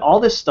they put all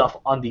this stuff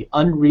on the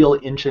Unreal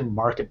Engine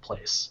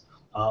marketplace.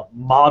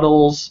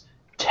 Models,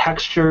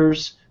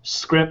 textures,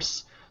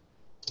 scripts,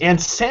 and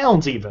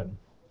sounds even.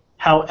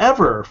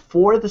 However,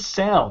 for the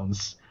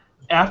sounds,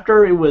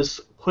 after it was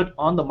put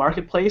on the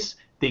marketplace,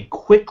 they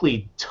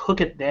quickly took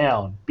it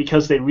down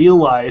because they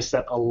realized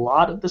that a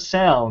lot of the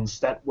sounds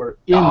that were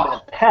in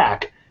that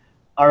pack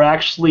are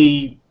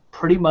actually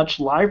pretty much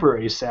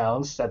library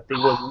sounds that they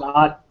were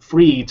not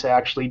free to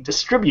actually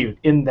distribute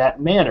in that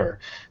manner.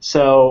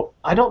 So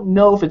I don't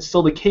know if it's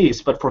still the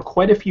case, but for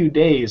quite a few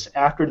days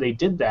after they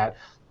did that,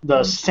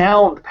 the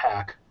sound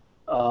pack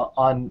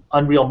on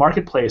Unreal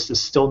Marketplace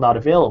is still not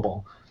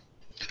available.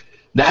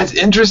 That's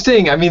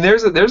interesting. I mean,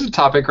 there's a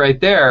topic right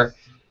there.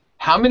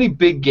 How many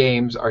big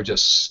games are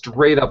just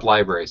straight up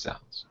library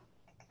sounds?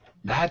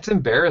 That's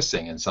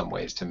embarrassing in some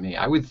ways to me.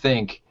 I would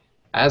think,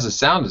 as a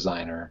sound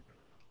designer,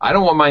 I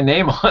don't want my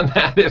name on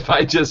that if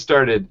I just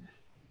started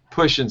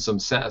pushing some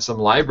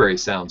library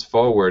sounds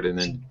forward and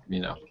then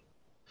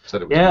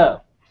said it was. Yeah,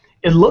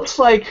 it looks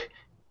like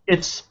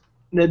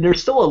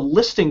there's still a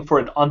listing for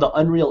it on the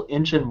Unreal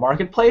Engine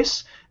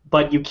marketplace,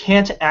 but you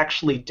can't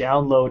actually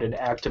download and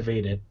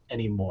activate it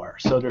anymore.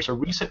 So there's a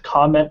recent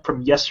comment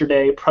from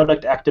yesterday,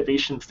 product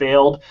activation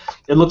failed.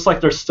 It looks like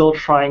they're still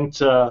trying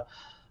to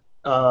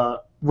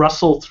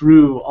rustle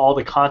through all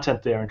the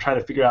content there and try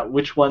to figure out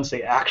which ones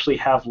they actually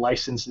have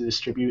license to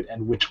distribute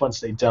and which ones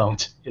they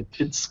don't.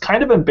 It's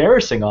kind of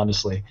embarrassing,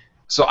 honestly.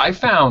 So I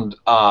found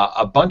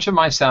a bunch of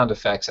my sound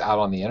effects out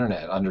on the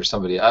internet under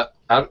somebody.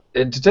 And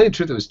to tell you the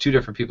truth, it was two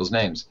different people's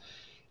names.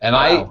 And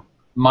Wow.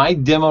 my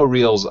demo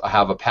reels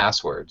have a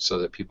password so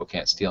that people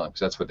can't steal them,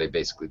 because that's what they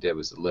basically did,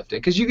 was to lift it.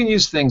 Because you can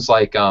use things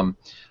like,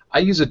 I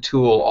use a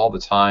tool all the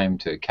time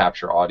to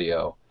capture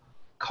audio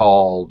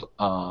called,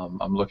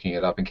 I'm looking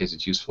it up in case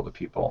it's useful to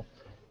people.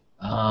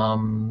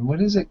 What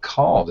is it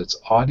called? It's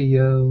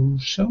Audio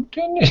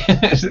something?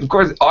 Of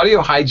course,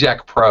 Audio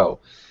Hijack Pro.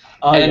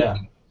 Yeah.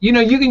 You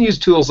can use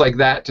tools like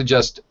that to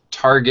just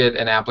target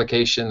an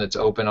application that's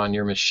open on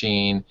your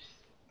machine,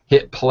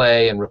 hit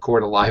play, and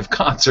record a live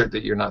concert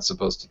that you're not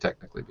supposed to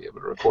technically be able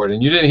to record.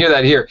 And you didn't hear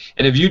that here.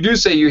 And if you do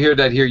say you hear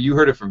that here, you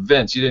heard it from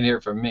Vince. You didn't hear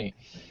it from me.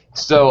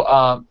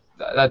 So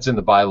that's in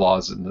the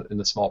bylaws in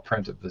the small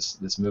print of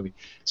this movie.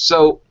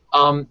 So,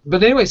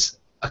 but anyways,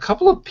 a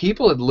couple of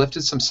people had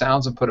lifted some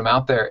sounds and put them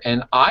out there,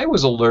 and I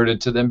was alerted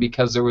to them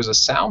because there was a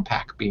sound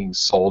pack being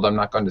sold. I'm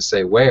not going to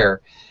say where.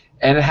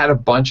 And it had a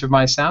bunch of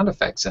my sound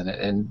effects in it.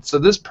 And so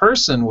this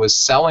person was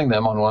selling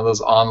them on one of those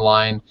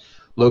online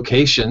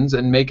locations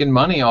and making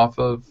money off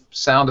of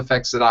sound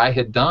effects that I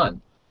had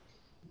done.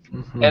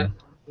 Mm-hmm. And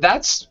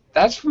that's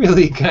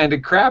really kind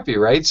of crappy,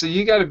 right? So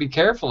you got to be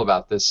careful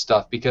about this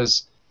stuff,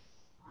 because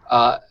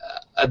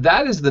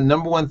that is the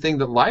number one thing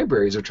that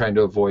libraries are trying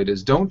to avoid,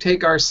 is don't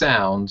take our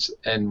sounds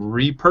and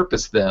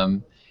repurpose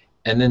them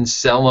and then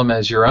sell them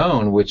as your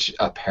own, which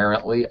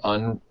apparently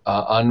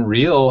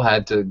Unreal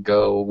had to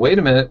go, wait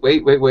a minute,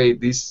 wait,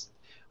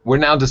 we're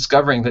now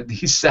discovering that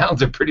these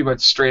sounds are pretty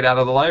much straight out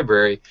of the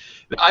library.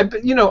 I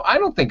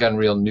don't think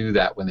Unreal knew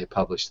that when they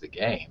published the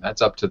game.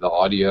 That's up to the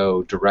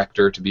audio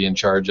director to be in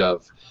charge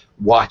of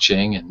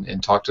watching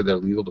and talk to their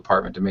legal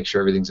department to make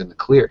sure everything's in the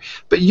clear.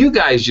 But you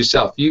guys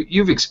yourself,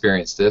 you've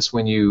experienced this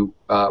when you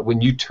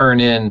turn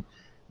in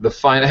the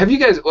final. Have you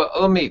guys? Well,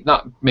 let me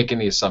not make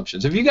any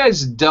assumptions. Have you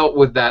guys dealt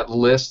with that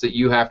list that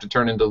you have to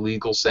turn into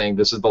legal, saying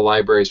this is the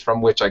libraries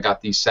from which I got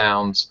these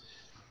sounds?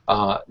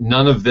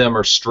 None of them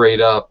are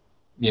straight up,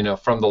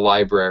 from the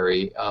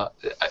library.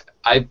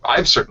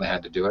 I've certainly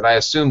had to do it. I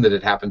assume that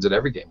it happens at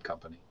every game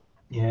company.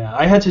 Yeah,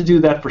 I had to do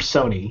that for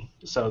Sony,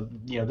 so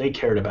they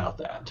cared about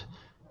that.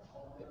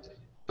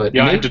 But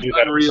yeah, I had to do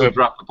that. Unreal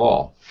dropped the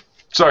ball.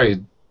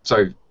 Sorry.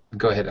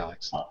 Go ahead,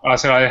 Alex. I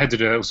said I had to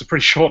do that. It was a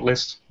pretty short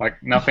list,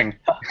 like nothing.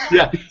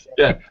 yeah.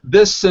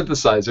 This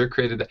synthesizer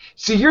created that.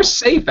 See, you're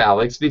safe,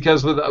 Alex,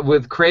 because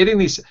with creating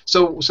these.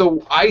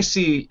 So I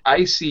see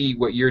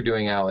what you're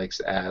doing, Alex,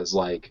 as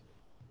like.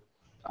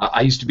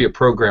 I used to be a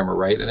programmer,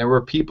 right? And there were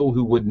people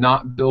who would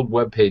not build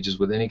web pages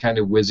with any kind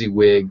of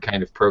WYSIWYG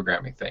kind of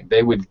programming thing.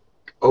 They would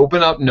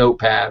open up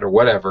Notepad or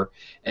whatever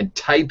and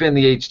type in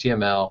the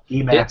HTML,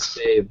 hit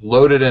save,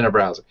 load it in a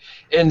browser.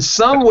 In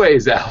some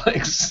ways,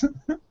 Alex,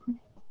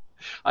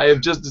 I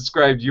have just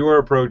described your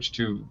approach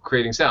to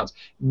creating sounds.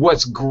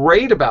 What's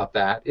great about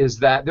that is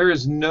that there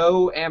is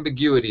no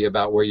ambiguity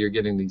about where you're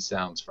getting these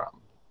sounds from.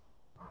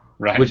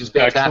 Right. Which is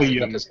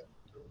fantastic. Actually,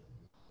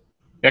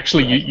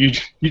 Actually,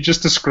 you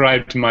just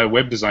described my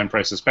web design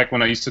process. Back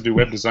when I used to do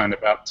web design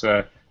about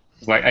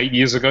like 8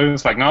 years ago,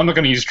 it's like, no, I'm not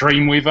going to use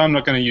Dreamweaver. I'm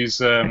not going to use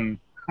Go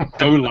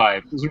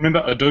Live.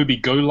 Remember Adobe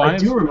Go Live? I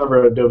do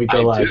remember Adobe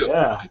Go Live.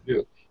 Yeah, I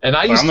do. And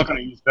I used I'm not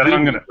going to use that.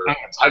 I'm going to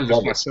type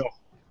this myself.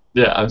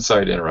 Yeah, I'm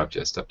sorry to interrupt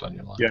you. I stepped on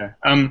your line.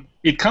 Yeah,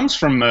 it comes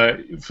from,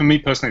 for me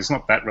personally, it's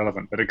not that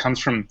relevant, but it comes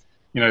from,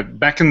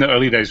 back in the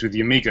early days with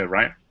the Amiga,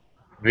 right?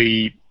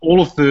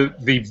 All of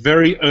the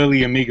very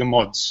early Amiga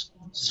mods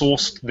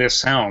sourced their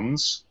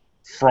sounds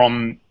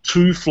from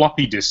 2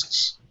 floppy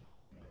disks.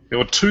 There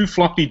were 2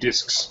 floppy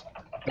disks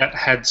that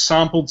had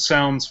sampled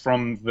sounds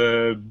from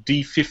the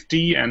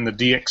D50 and the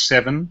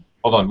DX7.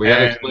 Hold on, we got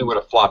to explain what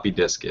a floppy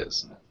disk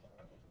is.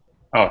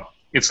 Oh,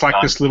 it's like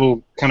this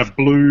little kind of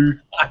blue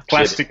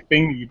plastic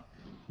thing.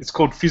 It's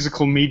called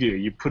physical media.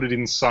 You put it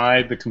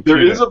inside the computer.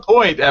 There is a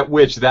point at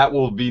which that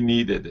will be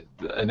needed.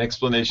 An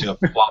explanation of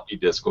floppy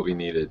disk will be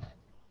needed.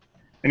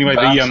 Anyway,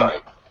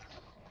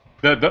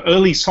 the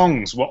early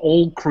songs were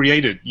all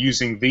created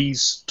using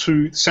these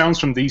 2 sounds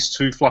from these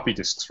 2 floppy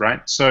disks,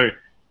 right? So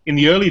in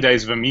the early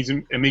days of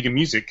Amiga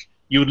Music,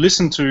 you would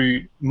listen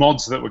to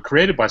mods that were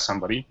created by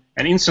somebody,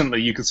 and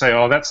instantly you could say,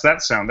 oh, that's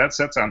that sound, that's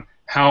that sound.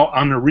 How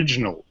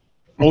unoriginal.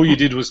 All you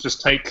did was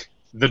just take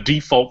the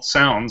default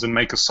sounds and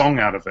make a song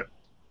out of it.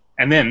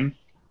 And then,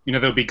 there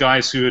would be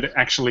guys who would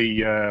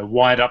actually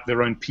wired up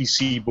their own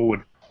PC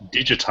board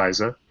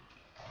digitizer.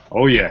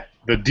 Oh yeah,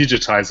 the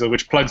digitizer,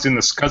 which plugs in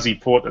the SCSI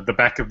port at the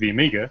back of the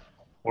Amiga,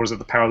 or is it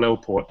the parallel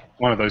port?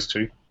 One of those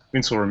 2.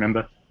 Vince will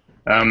remember.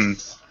 Plug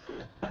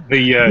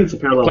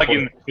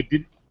in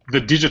the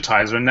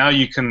digitizer, and now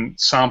you can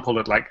sample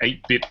at like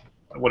 8-bit,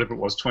 whatever it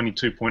was,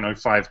 22.05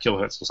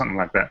 kilohertz or something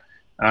like that.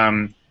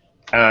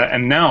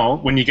 And now,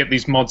 when you get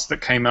these mods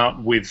that came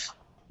out with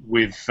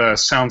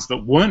sounds that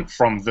weren't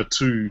from the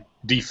 2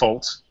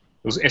 default,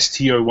 it was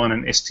STO1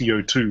 and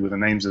STO2 were the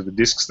names of the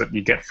disks that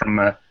you get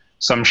from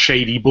some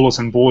shady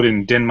bulletin board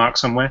in Denmark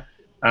somewhere.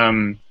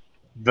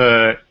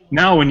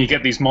 Now, when you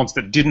get these mods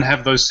that didn't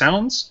have those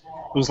sounds,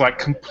 it was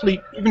like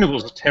even if it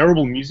was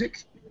terrible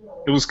music,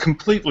 it was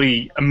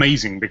completely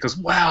amazing because,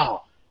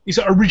 wow, these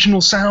are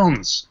original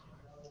sounds.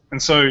 And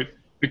so,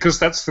 because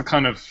that's the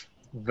kind of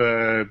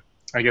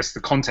I guess the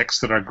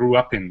context that I grew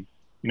up in,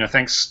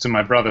 thanks to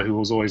my brother who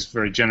was always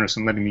very generous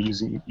in letting me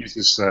use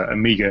his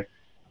Amiga,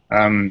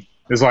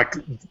 there's like,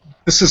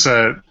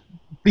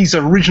 these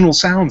are original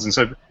sounds. And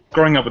so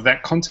growing up with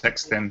that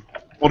context, then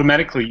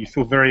automatically you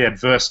feel very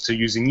adverse to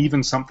using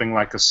even something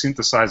like a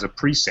synthesizer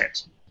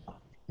preset.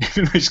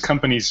 Even these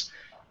companies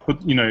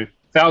put,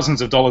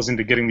 thousands of dollars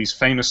into getting these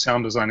famous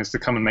sound designers to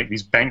come and make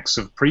these banks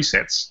of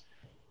presets.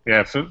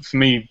 Yeah, for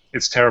me,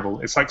 it's terrible.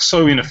 It's like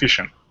so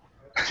inefficient.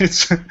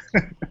 It's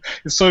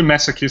so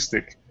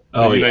masochistic.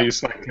 Oh, yeah.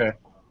 It's like,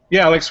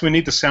 yeah, Alex, we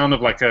need the sound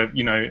of like a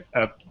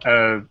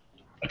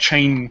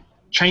chain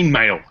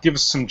mail. Give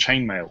us some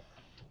chain mail.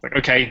 Like,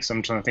 okay, so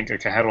I'm trying to think,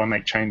 okay, how do I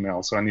make chain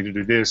mail? So I need to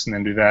do this and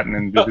then do that and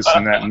then do this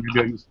and that and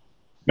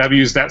maybe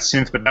use that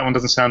synth, but that one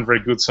doesn't sound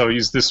very good, so I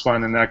use this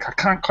one and I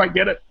can't quite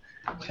get it.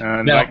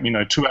 And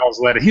 2 hours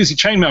later, here's your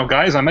chainmail,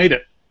 guys, I made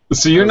it.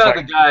 So you're not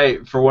the guy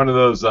for one of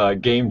those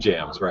game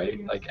jams,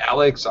 right? Like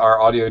Alex,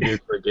 our audio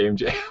dude for a game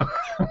jam.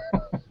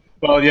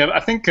 Well, yeah, I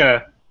think.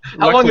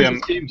 How long is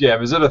this game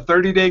jam? Is it a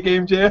 30-day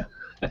game jam?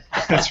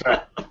 That's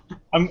right.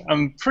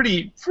 I'm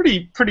pretty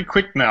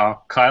quick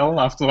now, Kyle.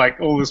 After like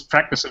all this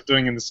practice of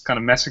doing it in this kind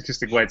of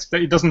masochistic way,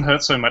 it doesn't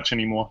hurt so much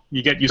anymore.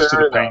 You get used to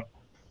the pain.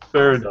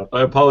 Fair enough.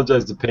 I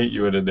apologize to paint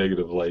you in a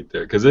negative light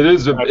there, because it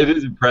is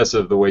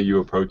impressive the way you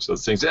approach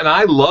those things. And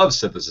I love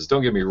synthesis.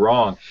 Don't get me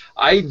wrong.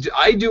 I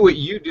do what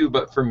you do,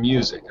 but for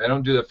music. I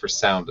don't do that for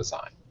sound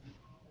design.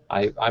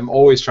 I'm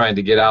always trying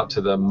to get out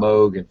to the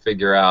Moog and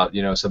figure out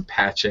some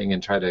patching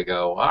and try to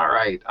go, all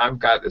right, I've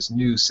got this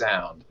new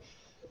sound.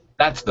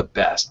 That's the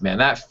best, man.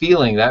 That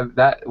feeling,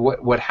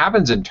 what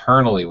happens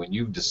internally when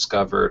you've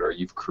discovered or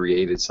you've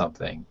created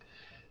something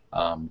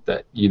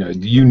that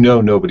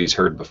nobody's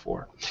heard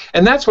before.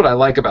 And that's what I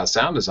like about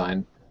sound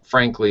design,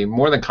 frankly,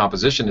 more than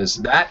composition, is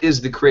that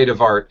is the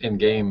creative art in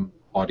game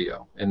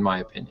audio, in my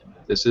opinion.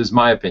 This is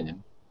my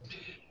opinion.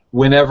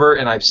 Whenever,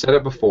 and I've said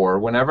it before,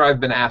 whenever I've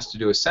been asked to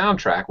do a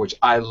soundtrack, which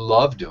I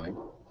love doing,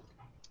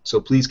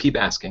 so please keep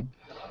asking,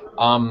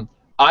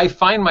 I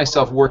find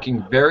myself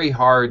working very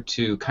hard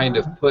to kind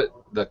of put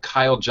the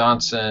Kyle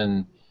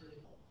Johnson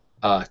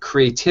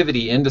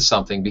creativity into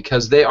something,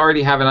 because they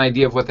already have an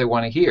idea of what they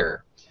want to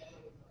hear.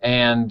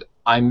 And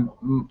I'm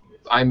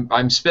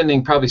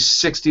spending probably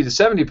 60 to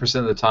 70%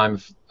 of the time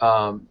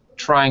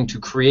trying to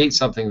create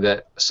something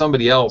that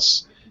somebody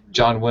else,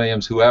 John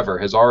Williams, whoever,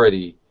 has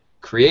already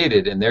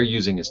created, and they're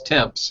using as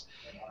temps,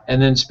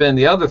 and then spend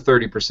the other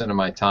 30% of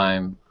my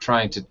time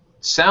trying to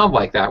sound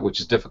like that, which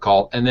is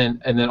difficult, and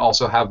then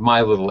also have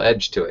my little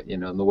edge to it,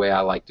 in the way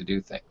I like to do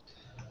things,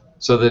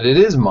 so that it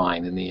is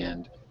mine in the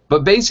end.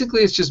 But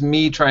basically, it's just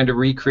me trying to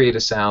recreate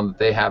a sound that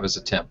they have as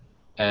a temp,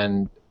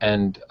 and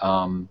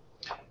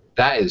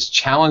that is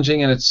challenging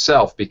in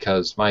itself,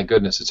 because my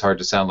goodness, it's hard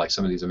to sound like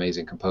some of these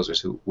amazing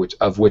composers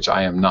of which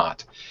I am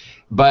not.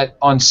 But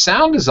on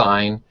sound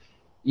design,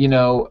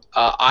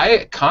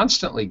 I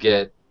constantly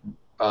get.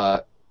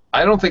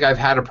 I don't think I've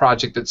had a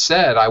project that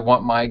said I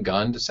want my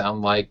gun to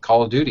sound like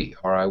Call of Duty,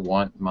 or I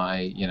want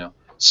my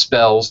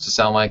spells to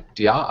sound like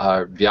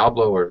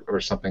Diablo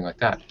or something like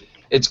that.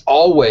 It's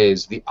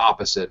always the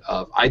opposite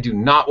of, I do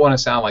not want to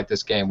sound like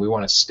this game. We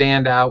want to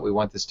stand out. We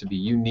want this to be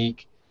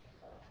unique.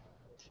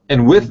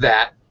 And with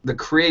that, the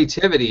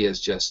creativity is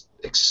just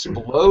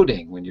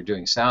exploding when you're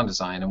doing sound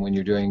design, and when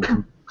you're doing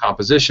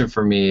composition.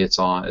 For me, it's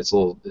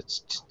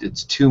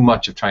too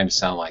much of trying to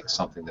sound like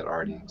something that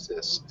already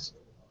exists.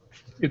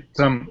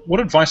 What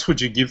advice would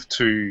you give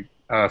to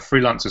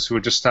freelancers who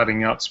are just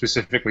starting out,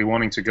 specifically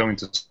wanting to go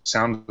into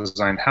sound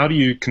design? How do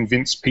you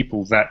convince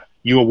people that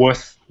you are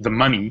worth the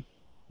money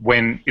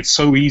when it's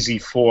so easy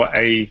for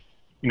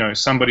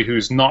somebody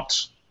who's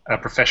not a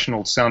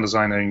professional sound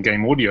designer in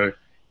game audio?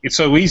 It's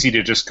so easy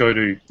to just go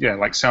to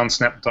like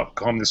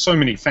soundsnap.com. There's so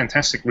many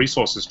fantastic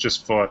resources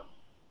just for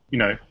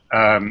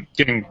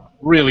getting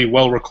really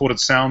well recorded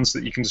sounds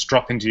that you can just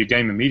drop into your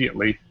game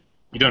immediately.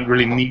 You don't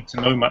really need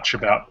to know much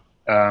about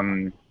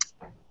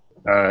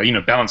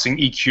balancing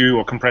EQ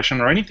or compression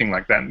or anything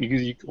like that.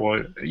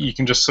 Or you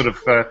can just sort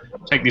of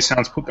take these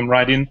sounds, put them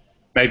right in,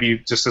 maybe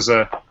just as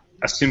a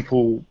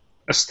simple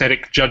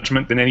aesthetic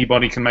judgment that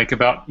anybody can make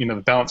about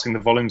balancing the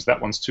volumes.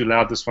 That one's too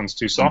loud, this one's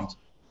too soft.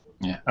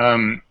 Yeah.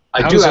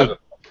 I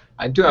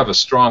do have a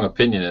strong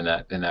opinion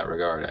in that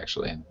regard,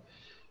 actually.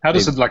 How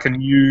does like a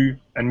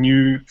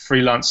new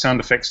freelance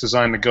sound effects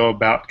designer go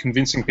about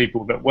convincing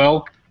people that,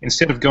 well,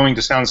 instead of going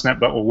to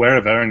SoundSnap or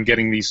wherever and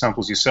getting these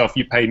samples yourself,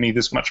 you pay me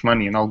this much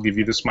money and I'll give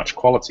you this much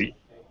quality?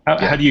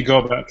 How do you go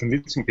about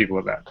convincing people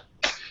of that?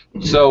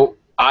 So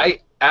I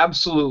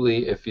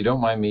absolutely, if you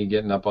don't mind me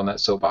getting up on that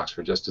soapbox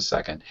for just a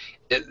second,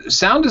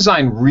 sound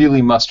design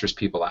really musters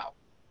people out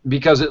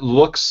because it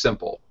looks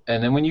simple.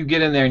 And then when you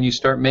get in there and you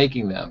start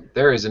making them,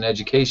 there is an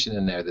education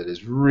in there that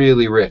is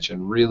really rich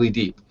and really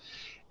deep.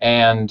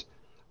 And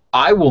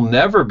I will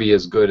never be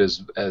as good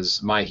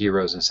as my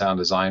heroes in sound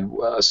design,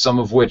 some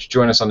of which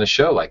join us on the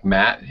show, like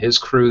Matt and his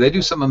crew. They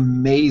do some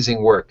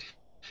amazing work.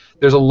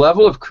 There's a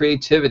level of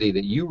creativity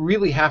that you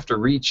really have to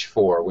reach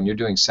for when you're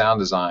doing sound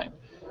design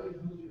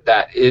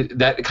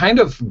that kind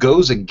of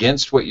goes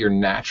against what you're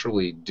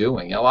naturally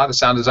doing. A lot of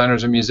sound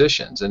designers are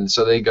musicians, and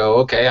so they go,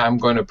 okay, I'm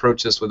going to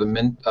approach this with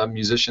a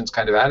musician's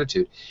kind of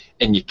attitude,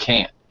 and you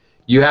can't.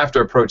 You have to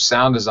approach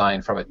sound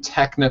design from a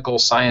technical,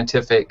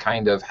 scientific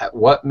kind of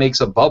what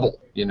makes a bubble.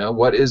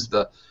 What does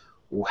a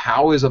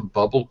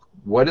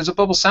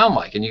bubble sound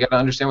like? And you got to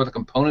understand what the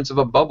components of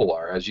a bubble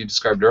are, as you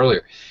described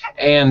earlier.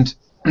 And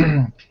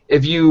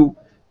if you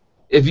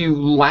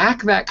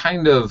lack that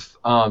kind of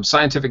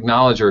scientific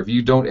knowledge, or if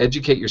you don't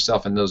educate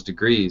yourself in those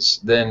degrees,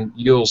 then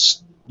you'll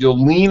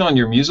lean on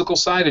your musical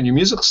side, and your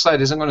musical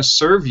side isn't going to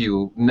serve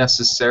you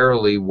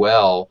necessarily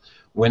well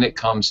when it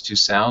comes to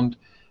sound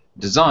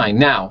design.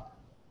 Now,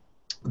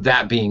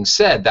 that being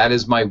said, that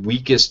is my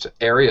weakest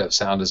area of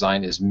sound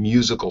design, is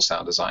musical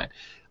sound design.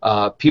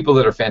 People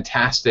that are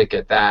fantastic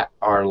at that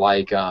are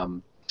like,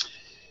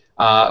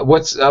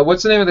 what's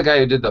the name of the guy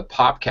who did the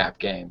PopCap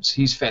games?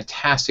 He's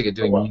fantastic at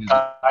doing music.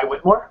 Guy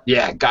Whitmore?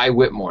 Yeah, Guy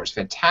Whitmore is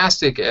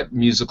fantastic at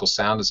musical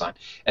sound design.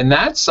 And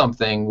that's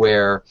something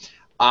where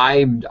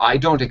I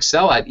don't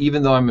excel at,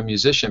 even though I'm a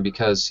musician,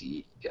 because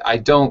I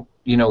don't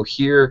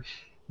hear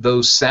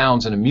those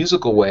sounds in a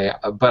musical way,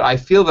 but I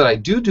feel that I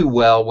do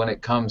well when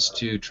it comes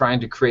to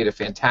trying to create a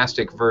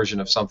fantastic version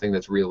of something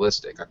that's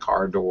realistic, a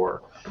car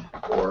door,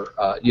 or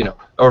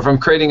if I'm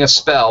creating a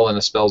spell and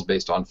the spell's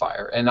based on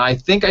fire. And I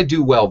think I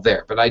do well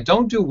there, but I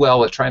don't do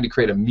well at trying to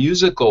create a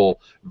musical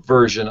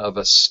version of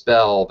a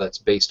spell that's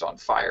based on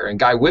fire. And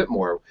Guy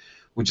Whitmore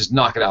would just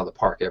knock it out of the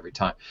park every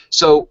time.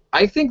 So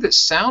I think that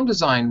sound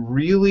design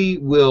really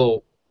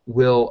will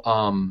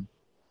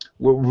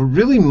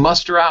really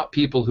muster out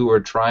people who are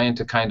trying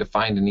to kind of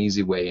find an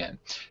easy way in.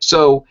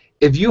 So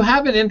if you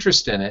have an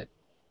interest in it,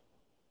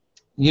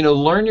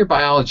 learn your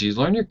biology,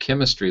 learn your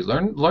chemistry,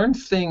 learn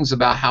things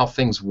about how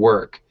things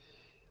work.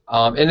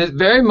 And it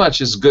very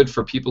much is good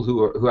for people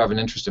who have an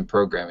interest in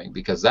programming,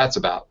 because that's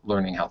about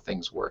learning how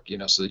things work,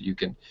 so that you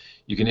can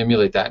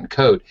emulate that in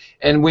code.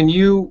 And when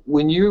you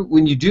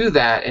do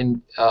that,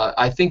 and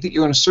I think that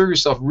you're going to serve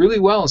yourself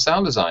really well in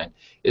sound design,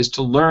 is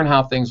to learn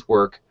how things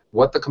work,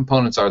 what the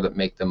components are that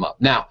make them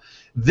up. Now,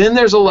 then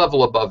there's a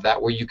level above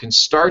that where you can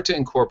start to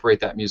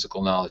incorporate that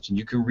musical knowledge, and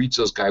you can reach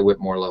those Guy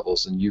Whitmore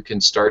levels, and you can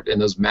start in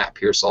those Matt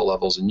Pearsall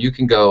levels, and you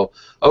can go,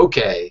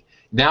 okay,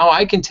 now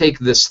I can take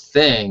this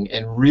thing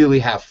and really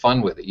have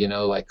fun with it.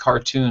 Like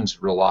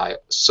cartoons rely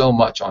so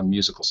much on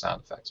musical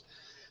sound effects.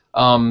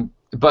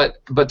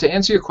 But to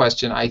answer your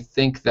question, I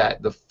think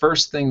that the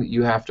first thing that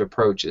you have to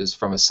approach is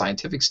from a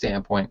scientific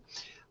standpoint.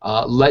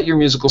 Let your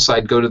musical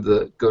side go to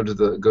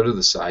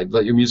the side.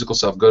 Let your musical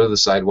self go to the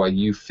side while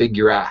you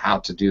figure out how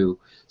to do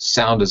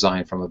sound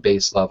design from a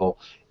base level,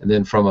 and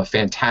then from a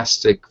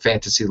fantastic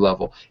fantasy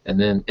level, and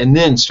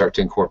then start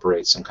to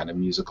incorporate some kind of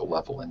musical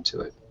level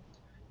into it.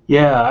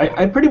 Yeah,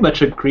 I pretty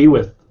much agree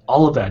with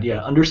all of that.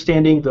 Yeah,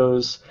 understanding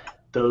those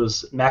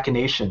those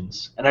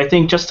machinations. And I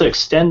think just to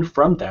extend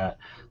from that,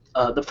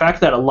 the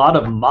fact that a lot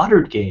of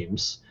modern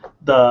games,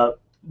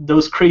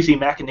 those crazy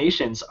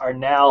machinations are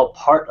now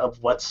part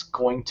of what's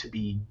going to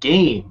be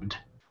gamed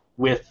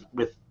with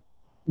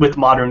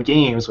modern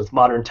games, with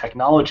modern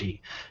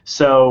technology.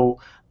 So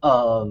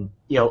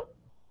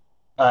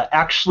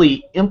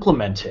actually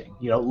implementing,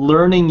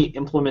 learning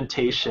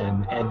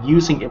implementation and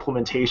using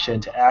implementation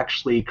to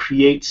actually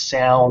create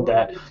sound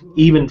that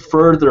even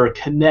further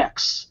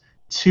connects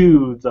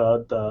to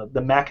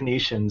the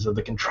machinations of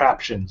the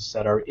contraptions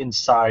that are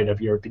inside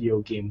of your video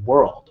game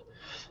world.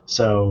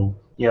 So,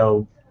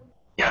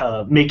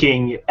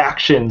 making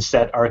actions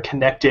that are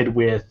connected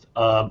with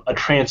a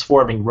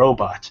transforming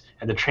robot,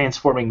 and the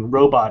transforming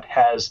robot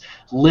has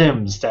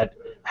limbs that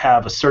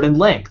have a certain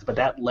length, but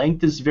that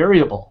length is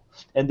variable.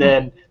 And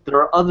then there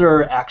are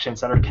other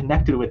actions that are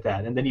connected with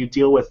that. And then you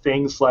deal with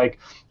things like,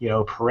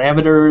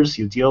 parameters.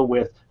 You deal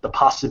with the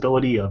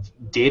possibility of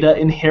data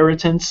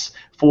inheritance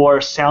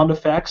for sound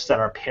effects that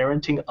are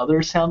parenting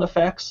other sound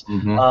effects.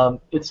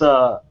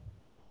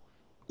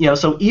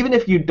 So even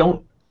if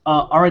you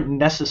aren't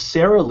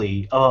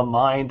necessarily of a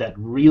mind that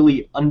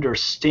really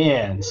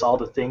understands all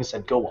the things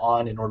that go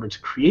on in order to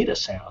create a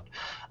sound,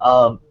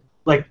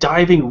 like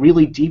diving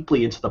really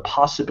deeply into the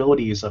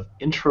possibilities of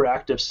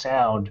interactive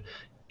sound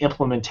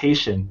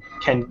implementation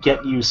can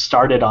get you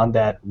started on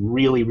that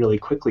really, really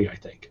quickly, I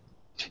think.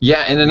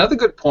 Yeah, and another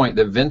good point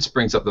that Vince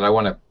brings up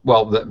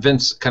that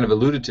Vince kind of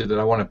alluded to that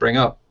I want to bring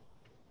up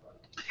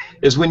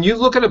is when you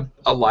look at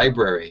a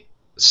library,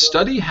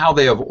 study how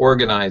they have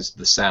organized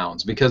the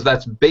sounds, because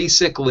that's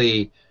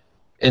basically,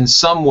 in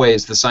some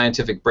ways, the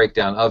scientific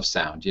breakdown of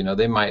sound.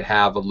 They might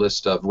have a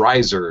list of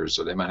risers,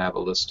 or they might have a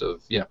list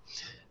of,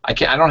 I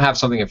don't have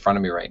something in front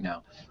of me right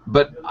now.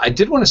 But I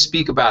did want to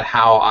speak about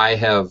how I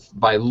have,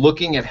 by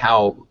looking at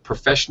how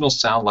professional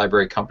sound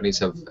library companies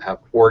have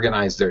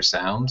organized their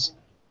sounds,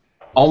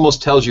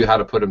 almost tells you how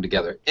to put them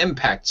together.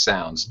 Impact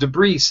sounds,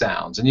 debris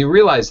sounds, and you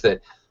realize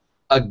that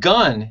a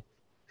gun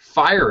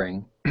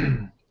firing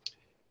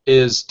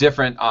is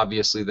different,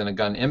 obviously, than a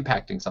gun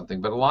impacting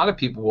something. But a lot of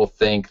people will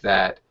think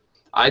that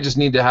I just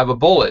need to have a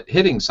bullet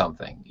hitting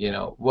something.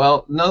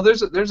 Well, no,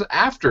 there's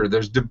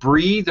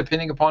debris,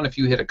 depending upon if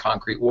you hit a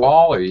concrete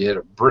wall, or you hit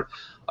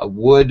a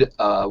wood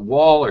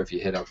wall, or if you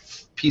hit a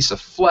piece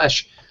of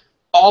flesh.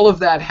 All of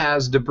that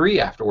has debris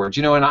afterwards.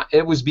 And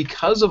it was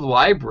because of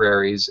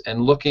libraries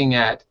and looking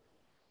at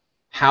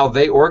how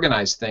they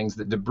organize things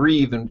that debris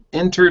even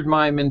entered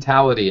my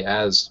mentality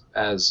as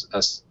a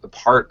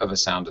part of a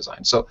sound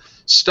design. So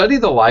study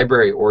the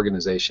library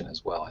organization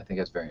as well. I think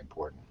that's very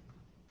important.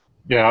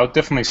 Yeah, I would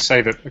definitely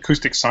say that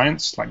acoustic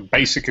science, like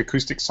basic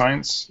acoustic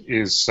science,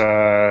 is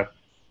not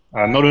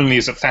only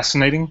is it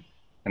fascinating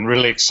and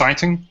really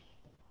exciting,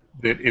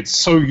 that it's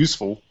so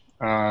useful.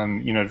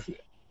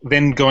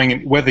 Then going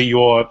in, whether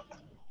your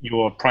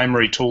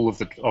primary tool of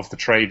the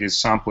trade is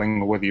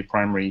sampling, or whether your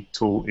primary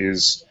tool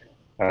is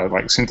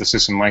like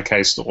synthesis in my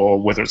case, or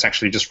whether it's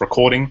actually just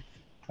recording,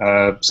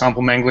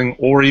 sample mangling,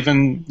 or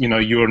even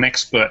you're an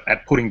expert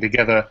at putting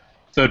together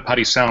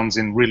third-party sounds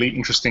in really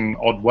interesting,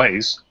 odd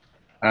ways.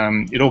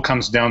 It all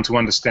comes down to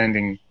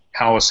understanding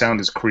how a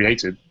sound is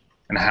created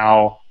and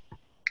how,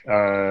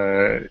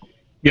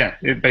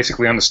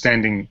 basically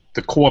understanding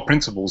the core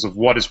principles of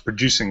what is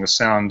producing the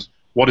sound,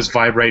 what is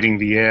vibrating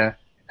the air,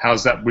 how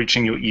is that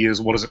reaching your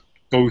ears, what does it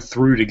go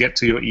through to get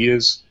to your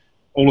ears,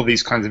 all of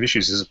these kinds of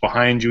issues. Is it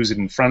behind you? Is it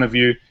in front of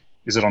you?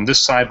 Is it on this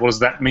side? What does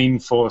that mean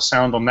for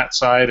sound on that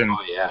side? And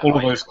all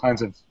of those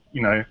kinds of,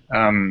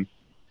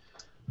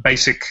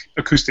 basic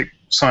acoustic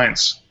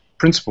science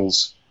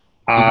principles.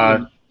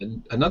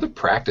 Another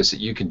practice that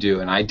you can do,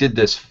 and I did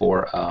this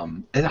for,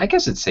 and I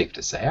guess it's safe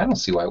to say, I don't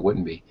see why it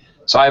wouldn't be.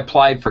 So I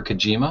applied for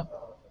Kojima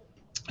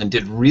and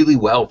did really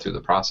well through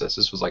the process.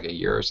 This was like a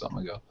year or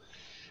something ago.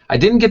 I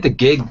didn't get the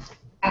gig,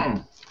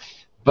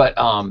 but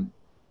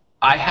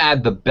I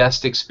had the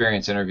best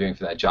experience interviewing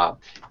for that job.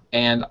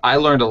 And I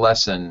learned a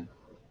lesson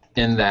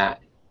in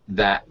that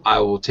I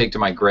will take to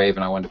my grave,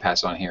 and I wanted to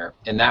pass it on here.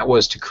 And that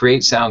was to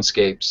create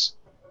soundscapes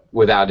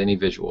without any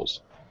visuals.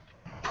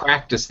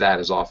 Practice that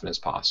as often as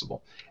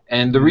possible.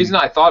 And the reason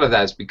I thought of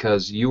that is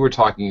because you were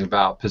talking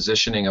about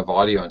positioning of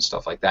audio and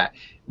stuff like that.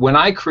 When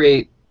I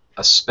create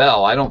a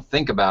spell, I don't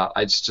think about,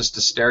 it's just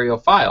a stereo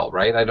file,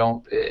 right?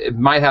 It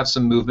might have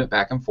some movement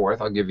back and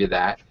forth, I'll give you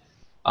that.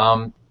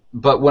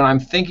 But when I'm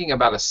thinking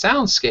about a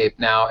soundscape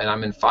now, and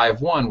I'm in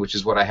 5.1, which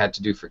is what I had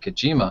to do for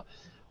Kojima,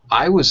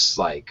 I was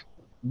like,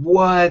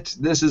 what?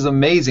 This is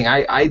amazing.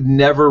 I'd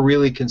never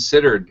really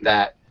considered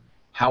that,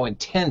 how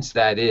intense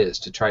that is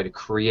to try to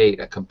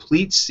create a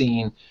complete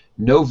scene,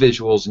 no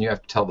visuals, and you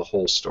have to tell the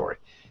whole story.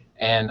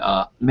 And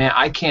man,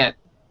 I can't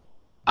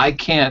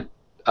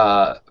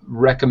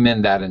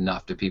recommend that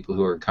enough to people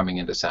who are coming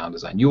into sound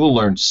design. You will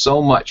learn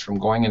so much from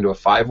going into a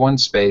 5.1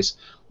 space,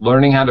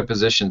 learning how to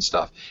position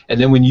stuff, and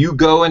then when you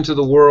go into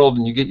the world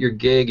and you get your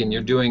gig and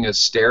you're doing a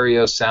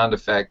stereo sound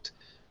effect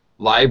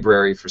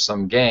library for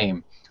some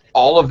game,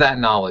 all of that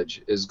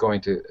knowledge is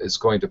going to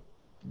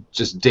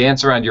just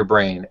dance around your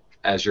brain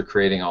as you're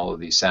creating all of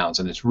these sounds,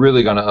 and it's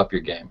really going to up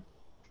your game.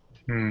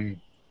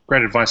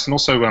 Great advice. And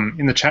also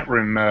in the chat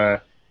room,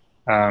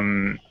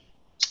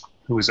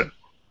 who is it?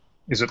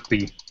 Is it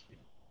the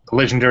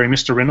legendary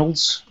Mr.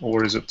 Reynolds,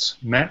 or is it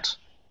Matt?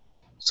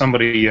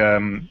 Somebody,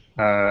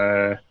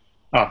 Matt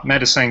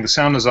is saying the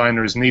sound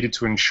designer is needed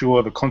to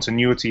ensure the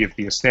continuity of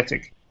the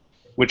aesthetic,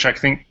 which I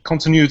think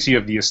continuity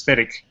of the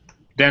aesthetic,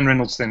 Dan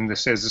Reynolds then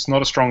says it's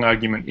not a strong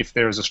argument if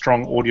there is a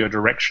strong audio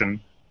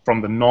direction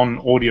from the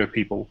non-audio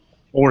people,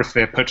 or if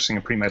they're purchasing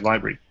a pre-made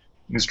library.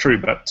 It's true,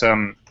 but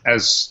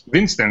as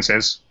Vince then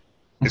says,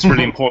 it's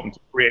really important to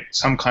create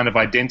some kind of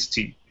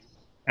identity.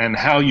 And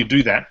how you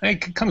do that,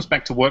 it comes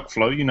back to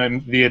workflow. You know,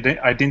 the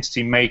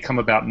identity may come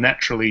about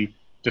naturally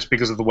just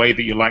because of the way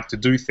that you like to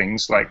do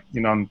things. Like,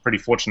 you know, I'm pretty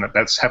fortunate.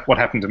 That's what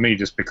happened to me,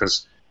 just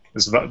because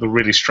the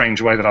really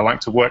strange way that I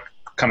like to work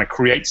kind of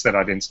creates that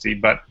identity.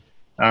 But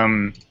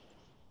I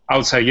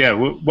would say, yeah,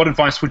 what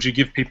advice would you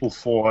give people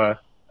for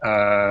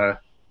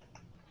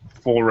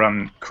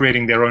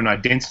creating their own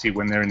identity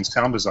when they're in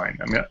sound design?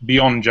 I mean,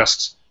 beyond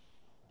just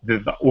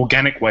the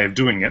organic way of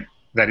doing it,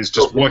 that is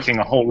just working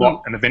a whole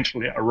lot and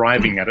eventually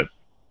arriving at it.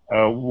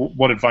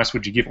 What advice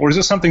would you give? Or is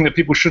it something that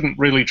people shouldn't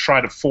really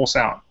try to force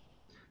out?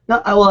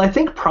 No, well, I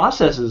think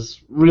process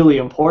is really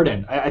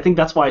important. I think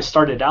that's why I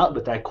started out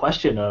with that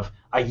question of,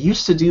 I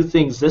used to do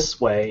things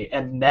this way,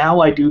 and now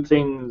I do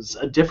things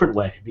a different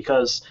way,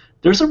 because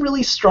there's a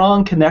really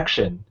strong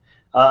connection,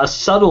 a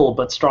subtle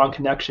but strong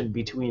connection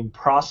between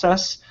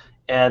process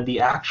and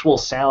the actual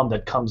sound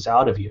that comes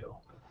out of you.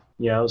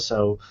 You know,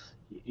 so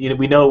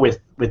we know with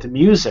the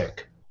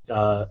music,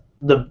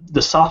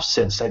 the soft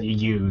synths that you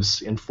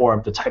use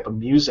inform the type of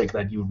music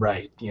that you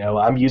write. You know,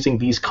 I'm using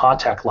these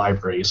Kontakt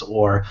libraries,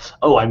 or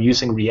I'm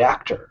using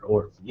Reaktor,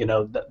 or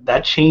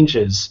that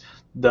changes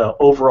the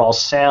overall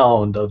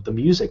sound of the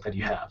music that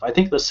you have. I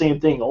think the same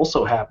thing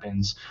also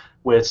happens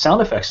with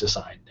sound effects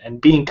design,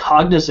 and being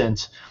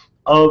cognizant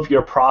of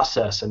your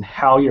process and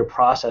how your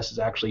process is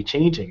actually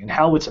changing and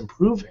how it's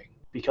improving.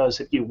 Because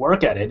if you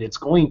work at it, it's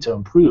going to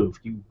improve.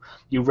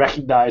 You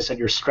recognize that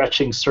you're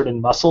stretching certain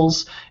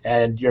muscles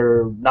and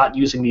you're not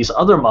using these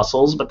other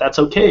muscles, but that's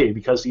okay,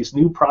 because these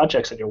new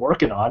projects that you're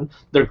working on,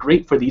 they're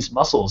great for these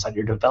muscles that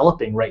you're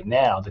developing right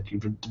now, that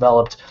you've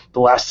developed the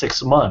last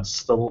 6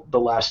 months, the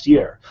last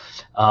year.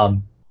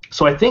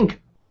 So I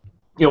think,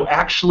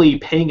 actually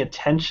paying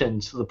attention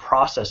to the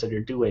process that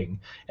you're doing,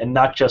 and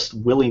not just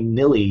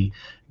willy-nilly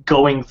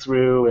going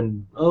through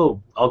and,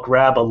 I'll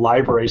grab a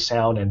library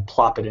sound and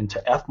plop it into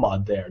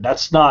Fmod there.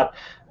 That's not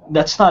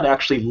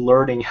actually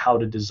learning how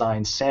to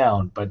design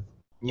sound, but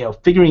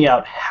figuring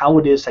out how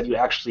it is that you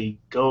actually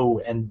go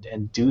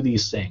and do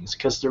these things,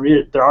 because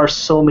there are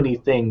so many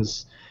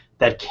things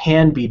that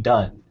can be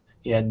done,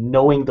 and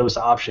knowing those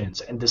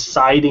options and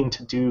deciding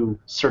to do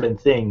certain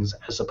things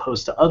as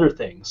opposed to other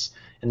things,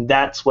 and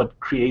that's what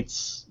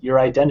creates your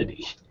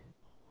identity.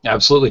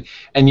 Absolutely.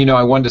 And,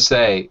 I wanted to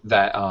say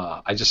that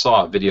I just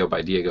saw a video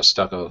by Diego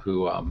Stucco,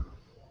 who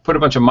put a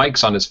bunch of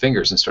mics on his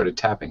fingers and started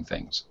tapping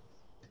things.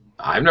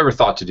 I've never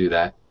thought to do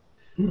that,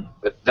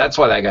 but that's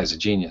why that guy's a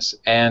genius.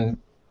 And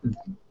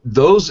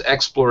those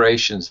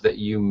explorations that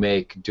you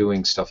make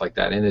doing stuff like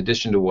that, in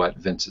addition to what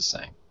Vince is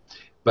saying,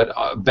 but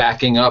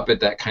backing up at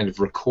that kind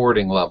of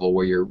recording level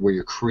where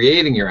you're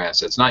creating your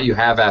assets, not you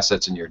have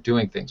assets and you're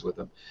doing things with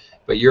them,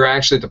 but you're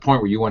actually at the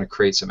point where you want to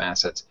create some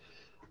assets.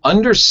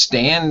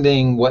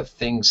 Understanding what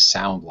things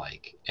sound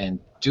like and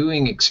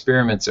doing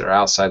experiments that are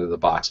outside of the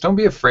box. Don't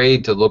be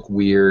afraid to look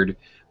weird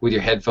with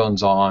your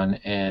headphones on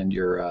and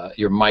your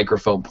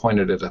microphone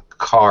pointed at a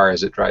car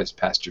as it drives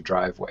past your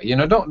driveway.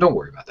 Don't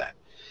worry about that.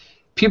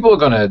 People are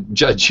going to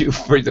judge you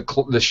for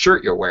the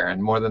shirt you're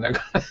wearing more than they're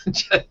going to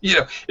judge,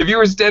 if you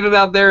were standing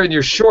out there in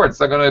your shorts,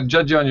 they're going to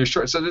judge you on your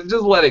shorts. So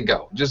just let it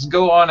go. Just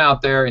go on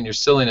out there in your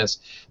silliness.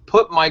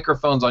 Put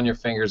microphones on your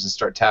fingers and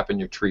start tapping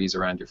your trees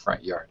around your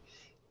front yard.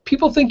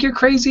 People think you're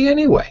crazy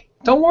anyway.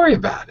 Don't worry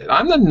about it.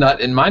 I'm the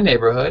nut in my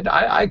neighborhood.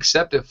 I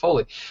accept it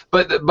fully.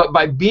 But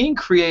by being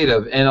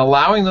creative and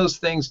allowing those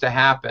things to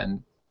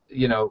happen,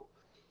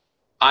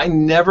 I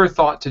never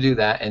thought to do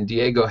that, and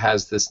Diego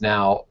has this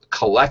now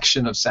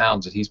collection of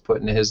sounds that he's put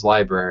into his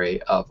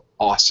library of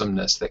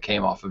awesomeness that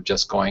came off of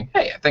just going,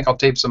 hey, I think I'll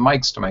tape some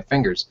mics to my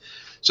fingers.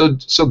 So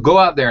go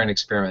out there and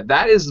experiment.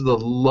 That is the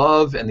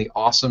love and the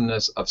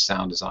awesomeness of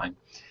sound design.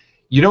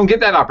 You don't get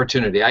that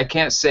opportunity. I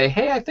can't say,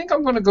 hey, I think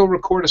I'm going to go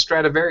record a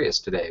Stradivarius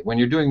today when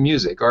you're doing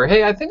music, or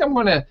hey, I think I'm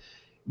going to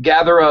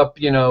gather up,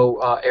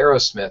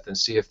 Aerosmith and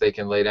see if they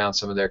can lay down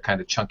some of their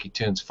kind of chunky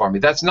tunes for me.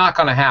 That's not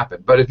going to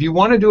happen. But if you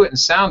want to do it in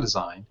sound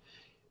design,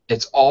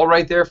 it's all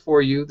right there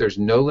for you. There's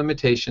no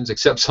limitations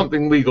except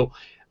something legal.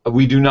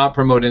 We do not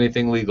promote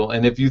anything legal.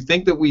 And if you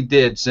think that we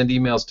did, send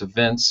emails to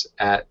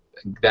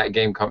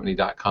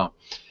vince@thatgamecompany.com,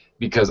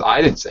 because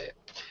I didn't say it.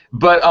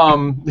 But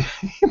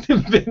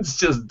Vince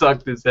just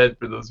ducked his head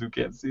for those who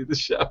can't see the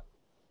show.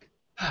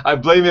 I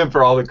blame him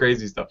for all the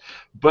crazy stuff.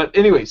 But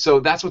anyway, so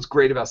that's what's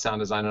great about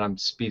sound design, and I'm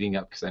speeding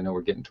up because I know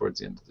we're getting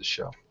towards the end of the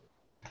show.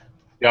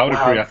 Yeah, I would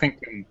agree. I think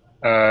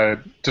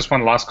just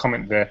one last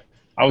comment there.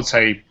 I would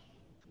say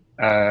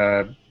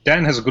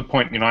Dan has a good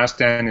point. I asked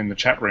Dan in the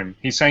chat room.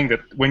 He's saying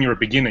that when you're a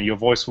beginner, your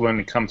voice will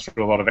only come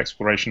through a lot of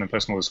exploration and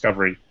personal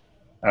discovery.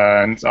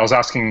 And I was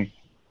asking,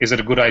 is it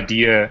a good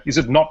idea? Is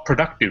it not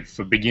productive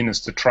for beginners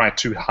to try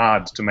too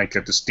hard to make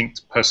a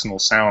distinct personal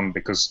sound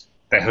because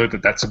they heard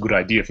that that's a good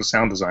idea for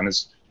sound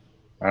designers?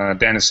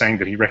 Dan is saying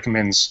that he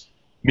recommends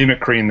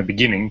mimicry in the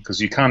beginning because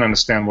you can't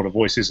understand what a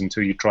voice is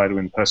until you try to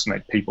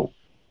impersonate people.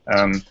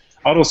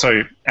 I'd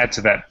also add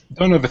to that,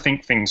 don't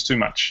overthink things too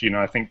much.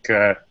 I think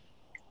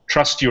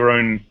trust your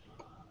own,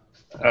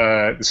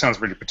 this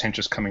sounds really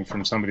pretentious coming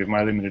from somebody of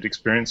my limited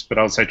experience, but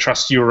I would say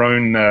trust your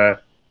own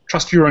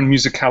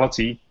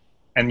musicality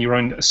and your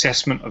own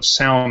assessment of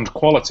sound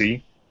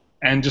quality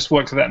and just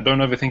work to that. Don't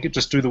overthink it,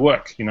 just do the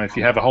work. If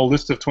you have a whole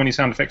list of 20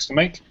 sound effects to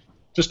make,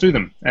 just do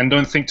them. And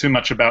don't think too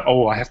much about,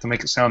 I have to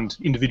make it sound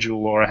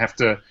individual, or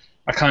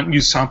I can't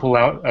use sample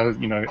out,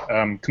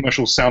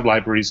 commercial sound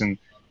libraries, and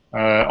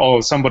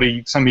some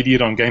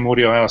idiot on Game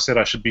Audio Hour said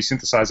I should be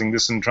synthesizing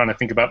this and trying to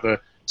think about the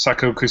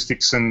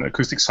psychoacoustics and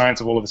acoustic science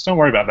of all of this. Don't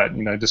worry about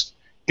that. Just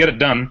get it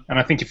done. And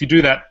I think if you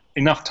do that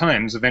enough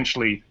times,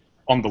 eventually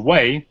on the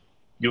way,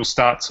 you'll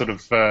start sort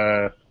of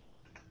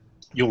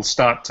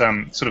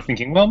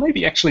thinking, well,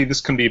 maybe actually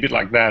this can be a bit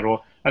like that,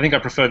 or I think I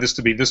prefer this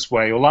to be this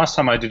way, or last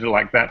time I did it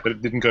like that, but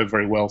it didn't go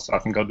very well, so I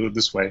think I'll do it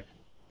this way.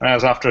 And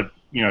as after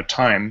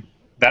time,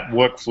 that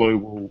workflow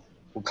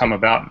will come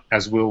about,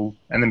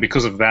 and then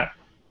because of that,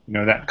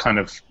 that kind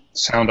of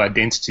sound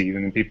identity,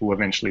 then people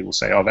eventually will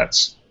say,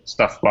 that's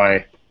stuff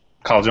by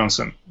Carl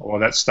Johnson, or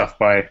that's stuff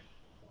by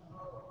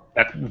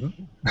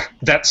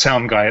that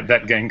sound guy at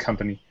that game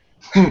company.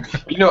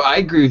 I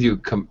agree with you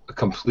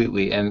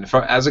completely. And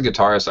as a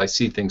guitarist, I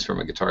see things from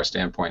a guitar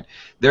standpoint.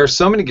 There are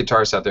so many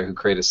guitarists out there who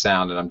create a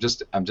sound, and I'm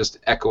just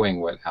echoing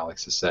what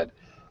Alex has said,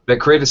 that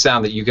create a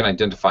sound that you can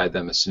identify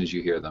them as soon as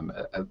you hear them.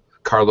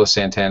 Carlos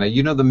Santana,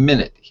 the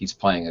minute he's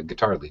playing a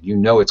guitar lead,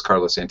 it's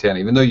Carlos Santana,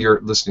 even though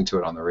you're listening to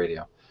it on the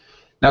radio.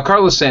 Now,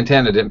 Carlos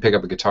Santana didn't pick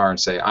up a guitar and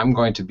say, I'm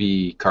going to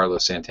be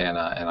Carlos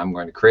Santana, and I'm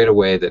going to create a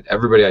way that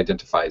everybody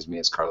identifies me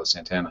as Carlos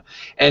Santana.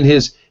 And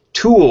his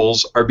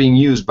tools are being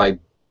used by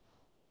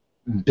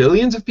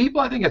billions of people.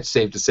 I think it's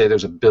safe to say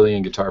there's 1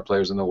 billion guitar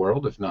players in the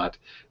world, if not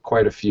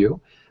quite a few.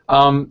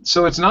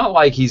 So it's not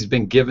like he's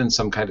been given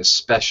some kind of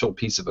special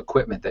piece of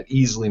equipment that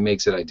easily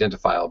makes it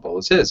identifiable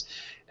as his.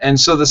 And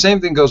so the same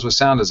thing goes with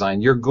sound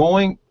design.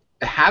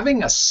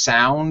 Having a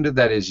sound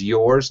that is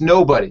yours,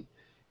 nobody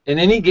in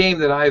any game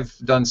that I've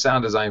done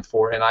sound design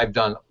for, and I've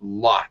done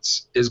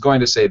lots, is going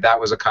to say that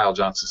was a Kyle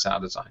Johnson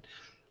sound design.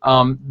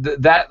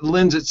 That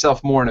lends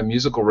itself more in a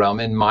musical realm,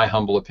 in my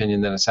humble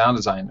opinion, than a sound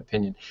design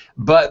opinion.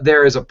 But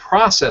there is a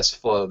process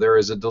flow, there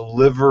is a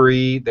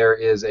delivery, there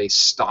is a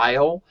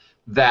style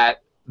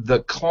that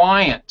the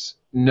client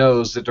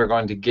knows that they're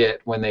going to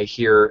get when they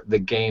hear the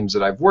games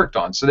that I've worked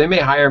on. So they may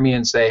hire me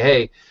and say,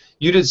 hey,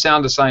 you did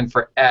sound design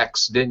for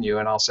X, didn't you?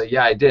 And I'll say,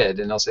 yeah, I did.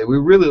 And they'll say, we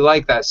really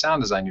like that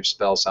sound design, your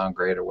spells sound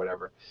great, or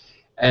whatever.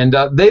 And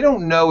they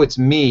don't know it's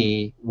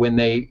me when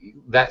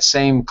that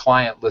same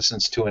client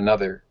listens to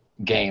another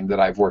game that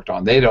I've worked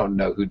on. They don't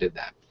know who did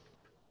that.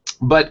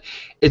 But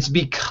it's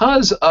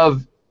because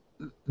of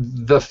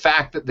the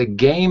fact that the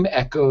game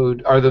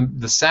echoed, or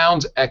the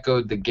sounds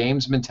echoed the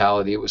game's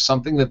mentality. It was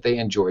something that they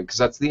enjoyed, because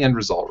that's the end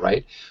result,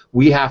 right?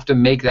 We have to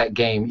make that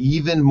game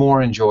even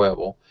more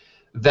enjoyable,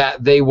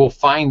 that they will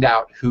find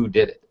out who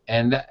did it.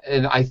 And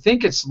I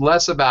think it's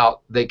less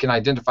about they can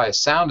identify a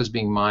sound as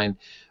being mine,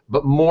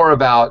 but more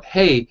about,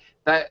 hey,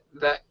 that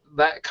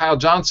Kyle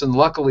Johnson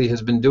luckily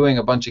has been doing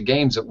a bunch of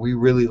games that we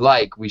really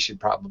like. We should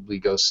probably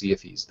go see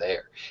if he's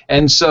there.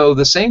 And so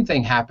the same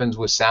thing happens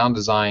with sound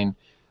design,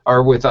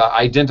 or with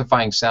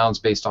identifying sounds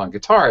based on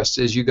guitarists.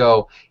 Is you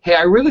go, hey,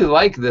 I really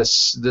like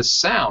this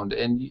sound,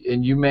 and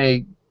you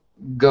may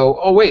go,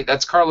 oh wait,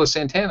 that's Carlos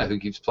Santana who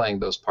keeps playing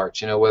those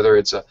parts. Whether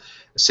it's a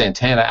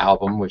Santana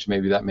album, which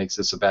maybe that makes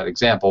this a bad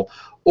example,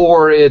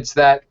 or it's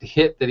that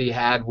hit that he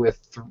had with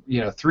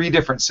 3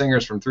 different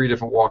singers from 3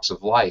 different walks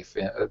of life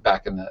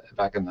back in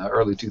the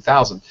early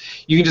 2000s.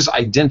 You can just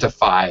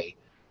identify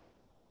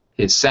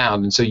his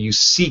sound, and so you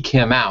seek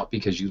him out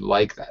because you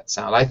like that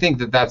sound. I think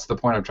that's the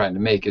point I'm trying to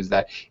make, is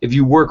that if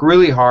you work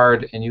really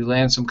hard and you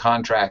land some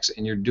contracts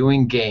and you're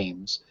doing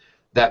games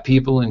that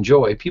people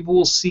enjoy, people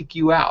will seek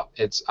you out.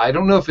 I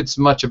don't know if it's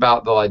much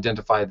about they'll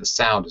identify the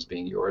sound as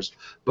being yours,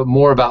 but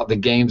more about the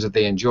games that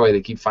they enjoy.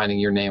 They keep finding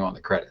your name on the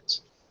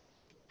credits.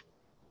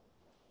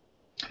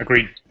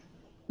 Agreed.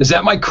 Is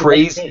that my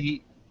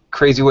crazy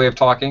way of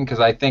talking? Because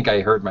I think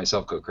I heard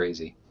myself go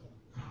crazy.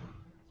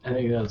 I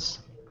think that's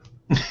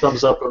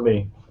thumbs up for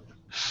me.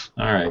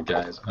 All right,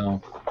 guys.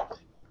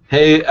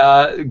 Hey,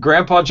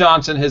 Grandpa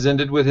Johnson has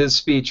ended with his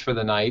speech for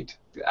the night.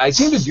 I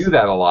seem to do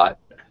that a lot.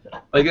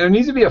 Like, there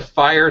needs to be a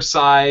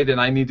fireside, and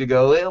I need to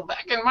go, well,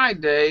 back in my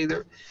day,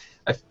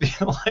 I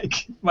feel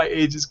like my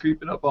age is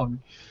creeping up on me.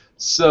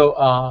 So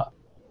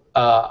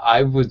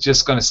I was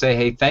just going to say,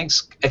 hey,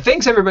 thanks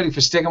everybody for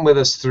sticking with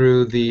us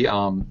through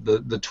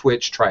the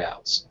Twitch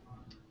tryouts.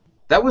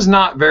 That was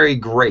not very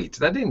great.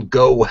 That didn't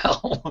go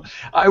well.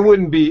 I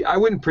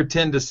wouldn't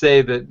pretend to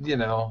say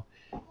that,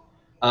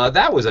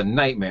 That was a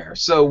nightmare.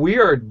 So we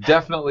are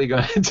definitely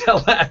going to tell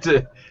that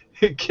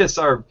to kiss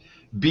our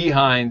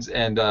behinds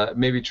and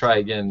maybe try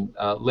again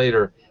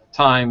later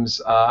times.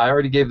 I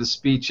already gave the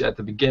speech at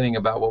the beginning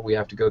about what we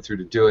have to go through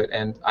to do it,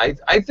 and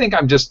I think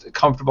I'm just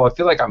comfortable. I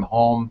feel like I'm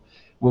home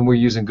when we're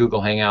using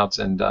Google Hangouts,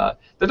 and that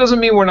doesn't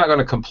mean we're not going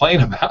to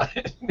complain about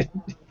it.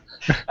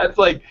 That's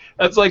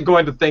like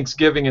going to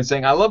Thanksgiving and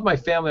saying, I love my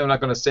family, I'm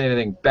not going to say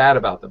anything bad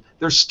about them.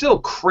 They're still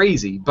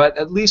crazy, but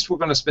at least we're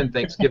going to spend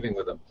Thanksgiving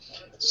with them.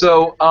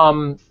 So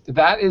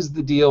that is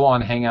the deal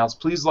on Hangouts.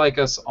 Please like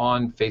us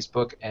on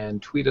Facebook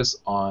and tweet us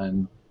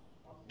on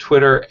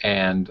Twitter,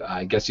 and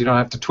I guess you don't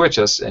have to Twitch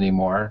us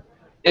anymore.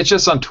 Itch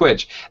us on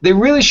Twitch. They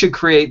really should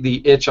create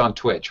the itch on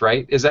Twitch,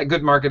 right? Is that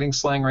good marketing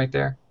slang right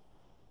there?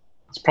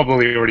 It's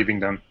probably already been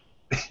done.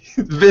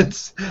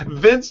 Vince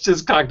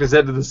just cocked his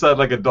head to the side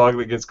like a dog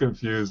that gets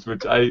confused,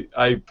 which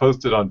I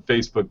posted on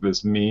Facebook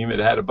this meme. It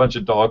had a bunch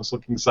of dogs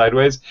looking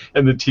sideways,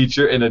 and the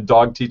teacher and a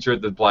dog teacher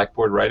at the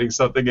blackboard writing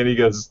something, and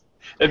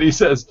he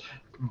says,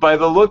 by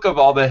the look of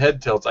all the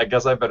head tilts, I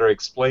guess I better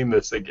explain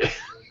this again.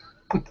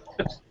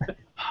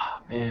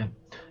 Man,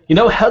 you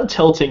know, head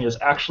tilting is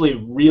actually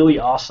really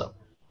awesome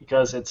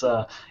because it's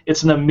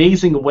an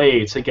amazing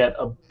way to get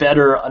a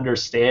better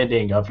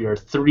understanding of your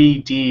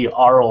 3D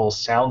aural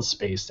sound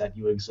space that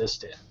you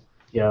exist in.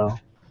 You know,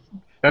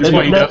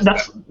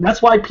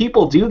 that's why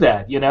people do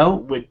that. You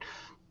know,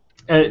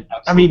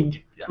 I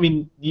mean,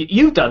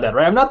 you've done that,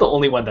 right? I'm not the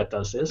only one that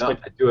does this. No, but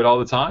I do it all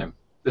the time.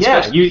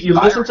 Yeah, you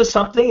listen to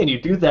something and you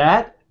do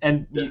that,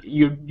 and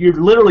you're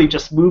literally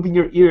just moving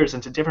your ears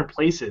into different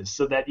places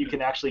so that you can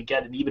actually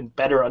get an even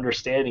better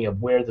understanding of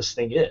where this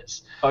thing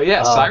is. Oh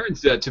yeah,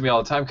 sirens do that to me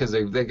all the time because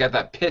they got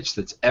that pitch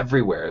that's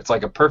everywhere. It's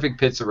like a perfect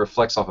pitch that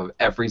reflects off of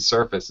every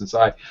surface, and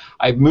so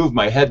I move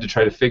my head to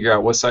try to figure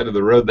out what side of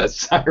the road that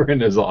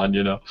siren is on.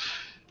 You know,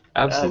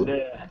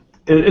 absolutely.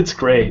 It's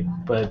great,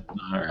 but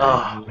right.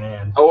 Oh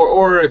man.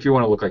 Or if you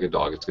want to look like a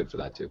dog, it's good for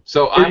that too.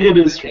 So I'm going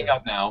to hang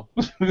out now.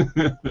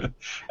 And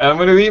I'm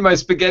going to eat my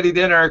spaghetti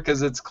dinner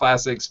because it's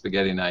classic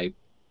spaghetti night.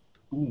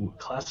 Ooh,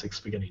 classic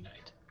spaghetti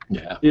night.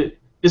 Yeah.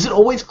 Is it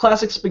always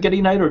classic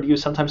spaghetti night, or do you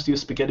sometimes do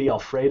spaghetti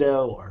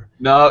Alfredo or?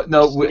 No.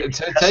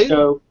 To tell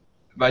you,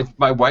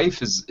 my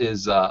wife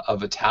is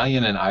of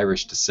Italian and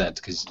Irish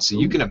descent, so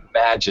you can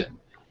imagine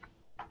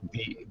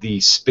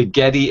the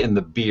spaghetti and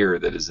the beer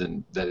that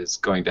is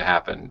going to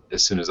happen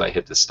as soon as I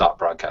hit the stop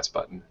broadcast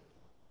button.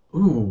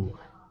 Ooh.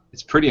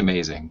 It's pretty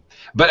amazing.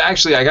 But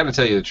actually, I got to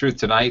tell you the truth.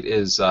 Tonight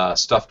is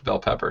stuffed bell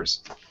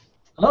peppers.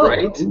 Oh,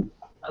 right? Ooh,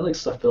 I like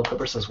stuffed bell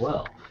peppers as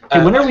well.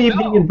 Hey, when are we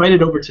being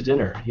invited over to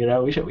dinner? You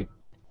know,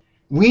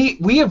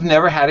 we have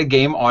never had a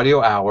game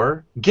audio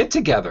hour get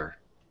together.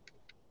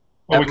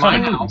 Well, we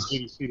kind of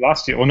did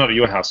last year. Well, not at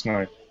your house,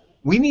 no.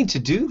 We need to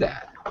do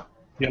that.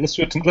 Yeah, let's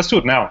do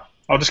it now.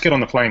 I'll just get on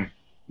the plane.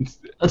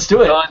 Let's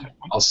do it. Done.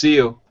 I'll see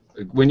you.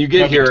 When you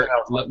get here,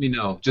 let me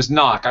know. Just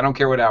knock. I don't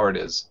care what hour it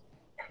is.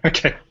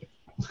 Okay.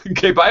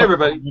 Okay, bye,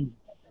 everybody.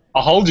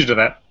 I'll hold you to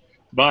that.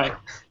 Bye.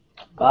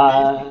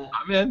 Bye.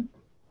 I'm in.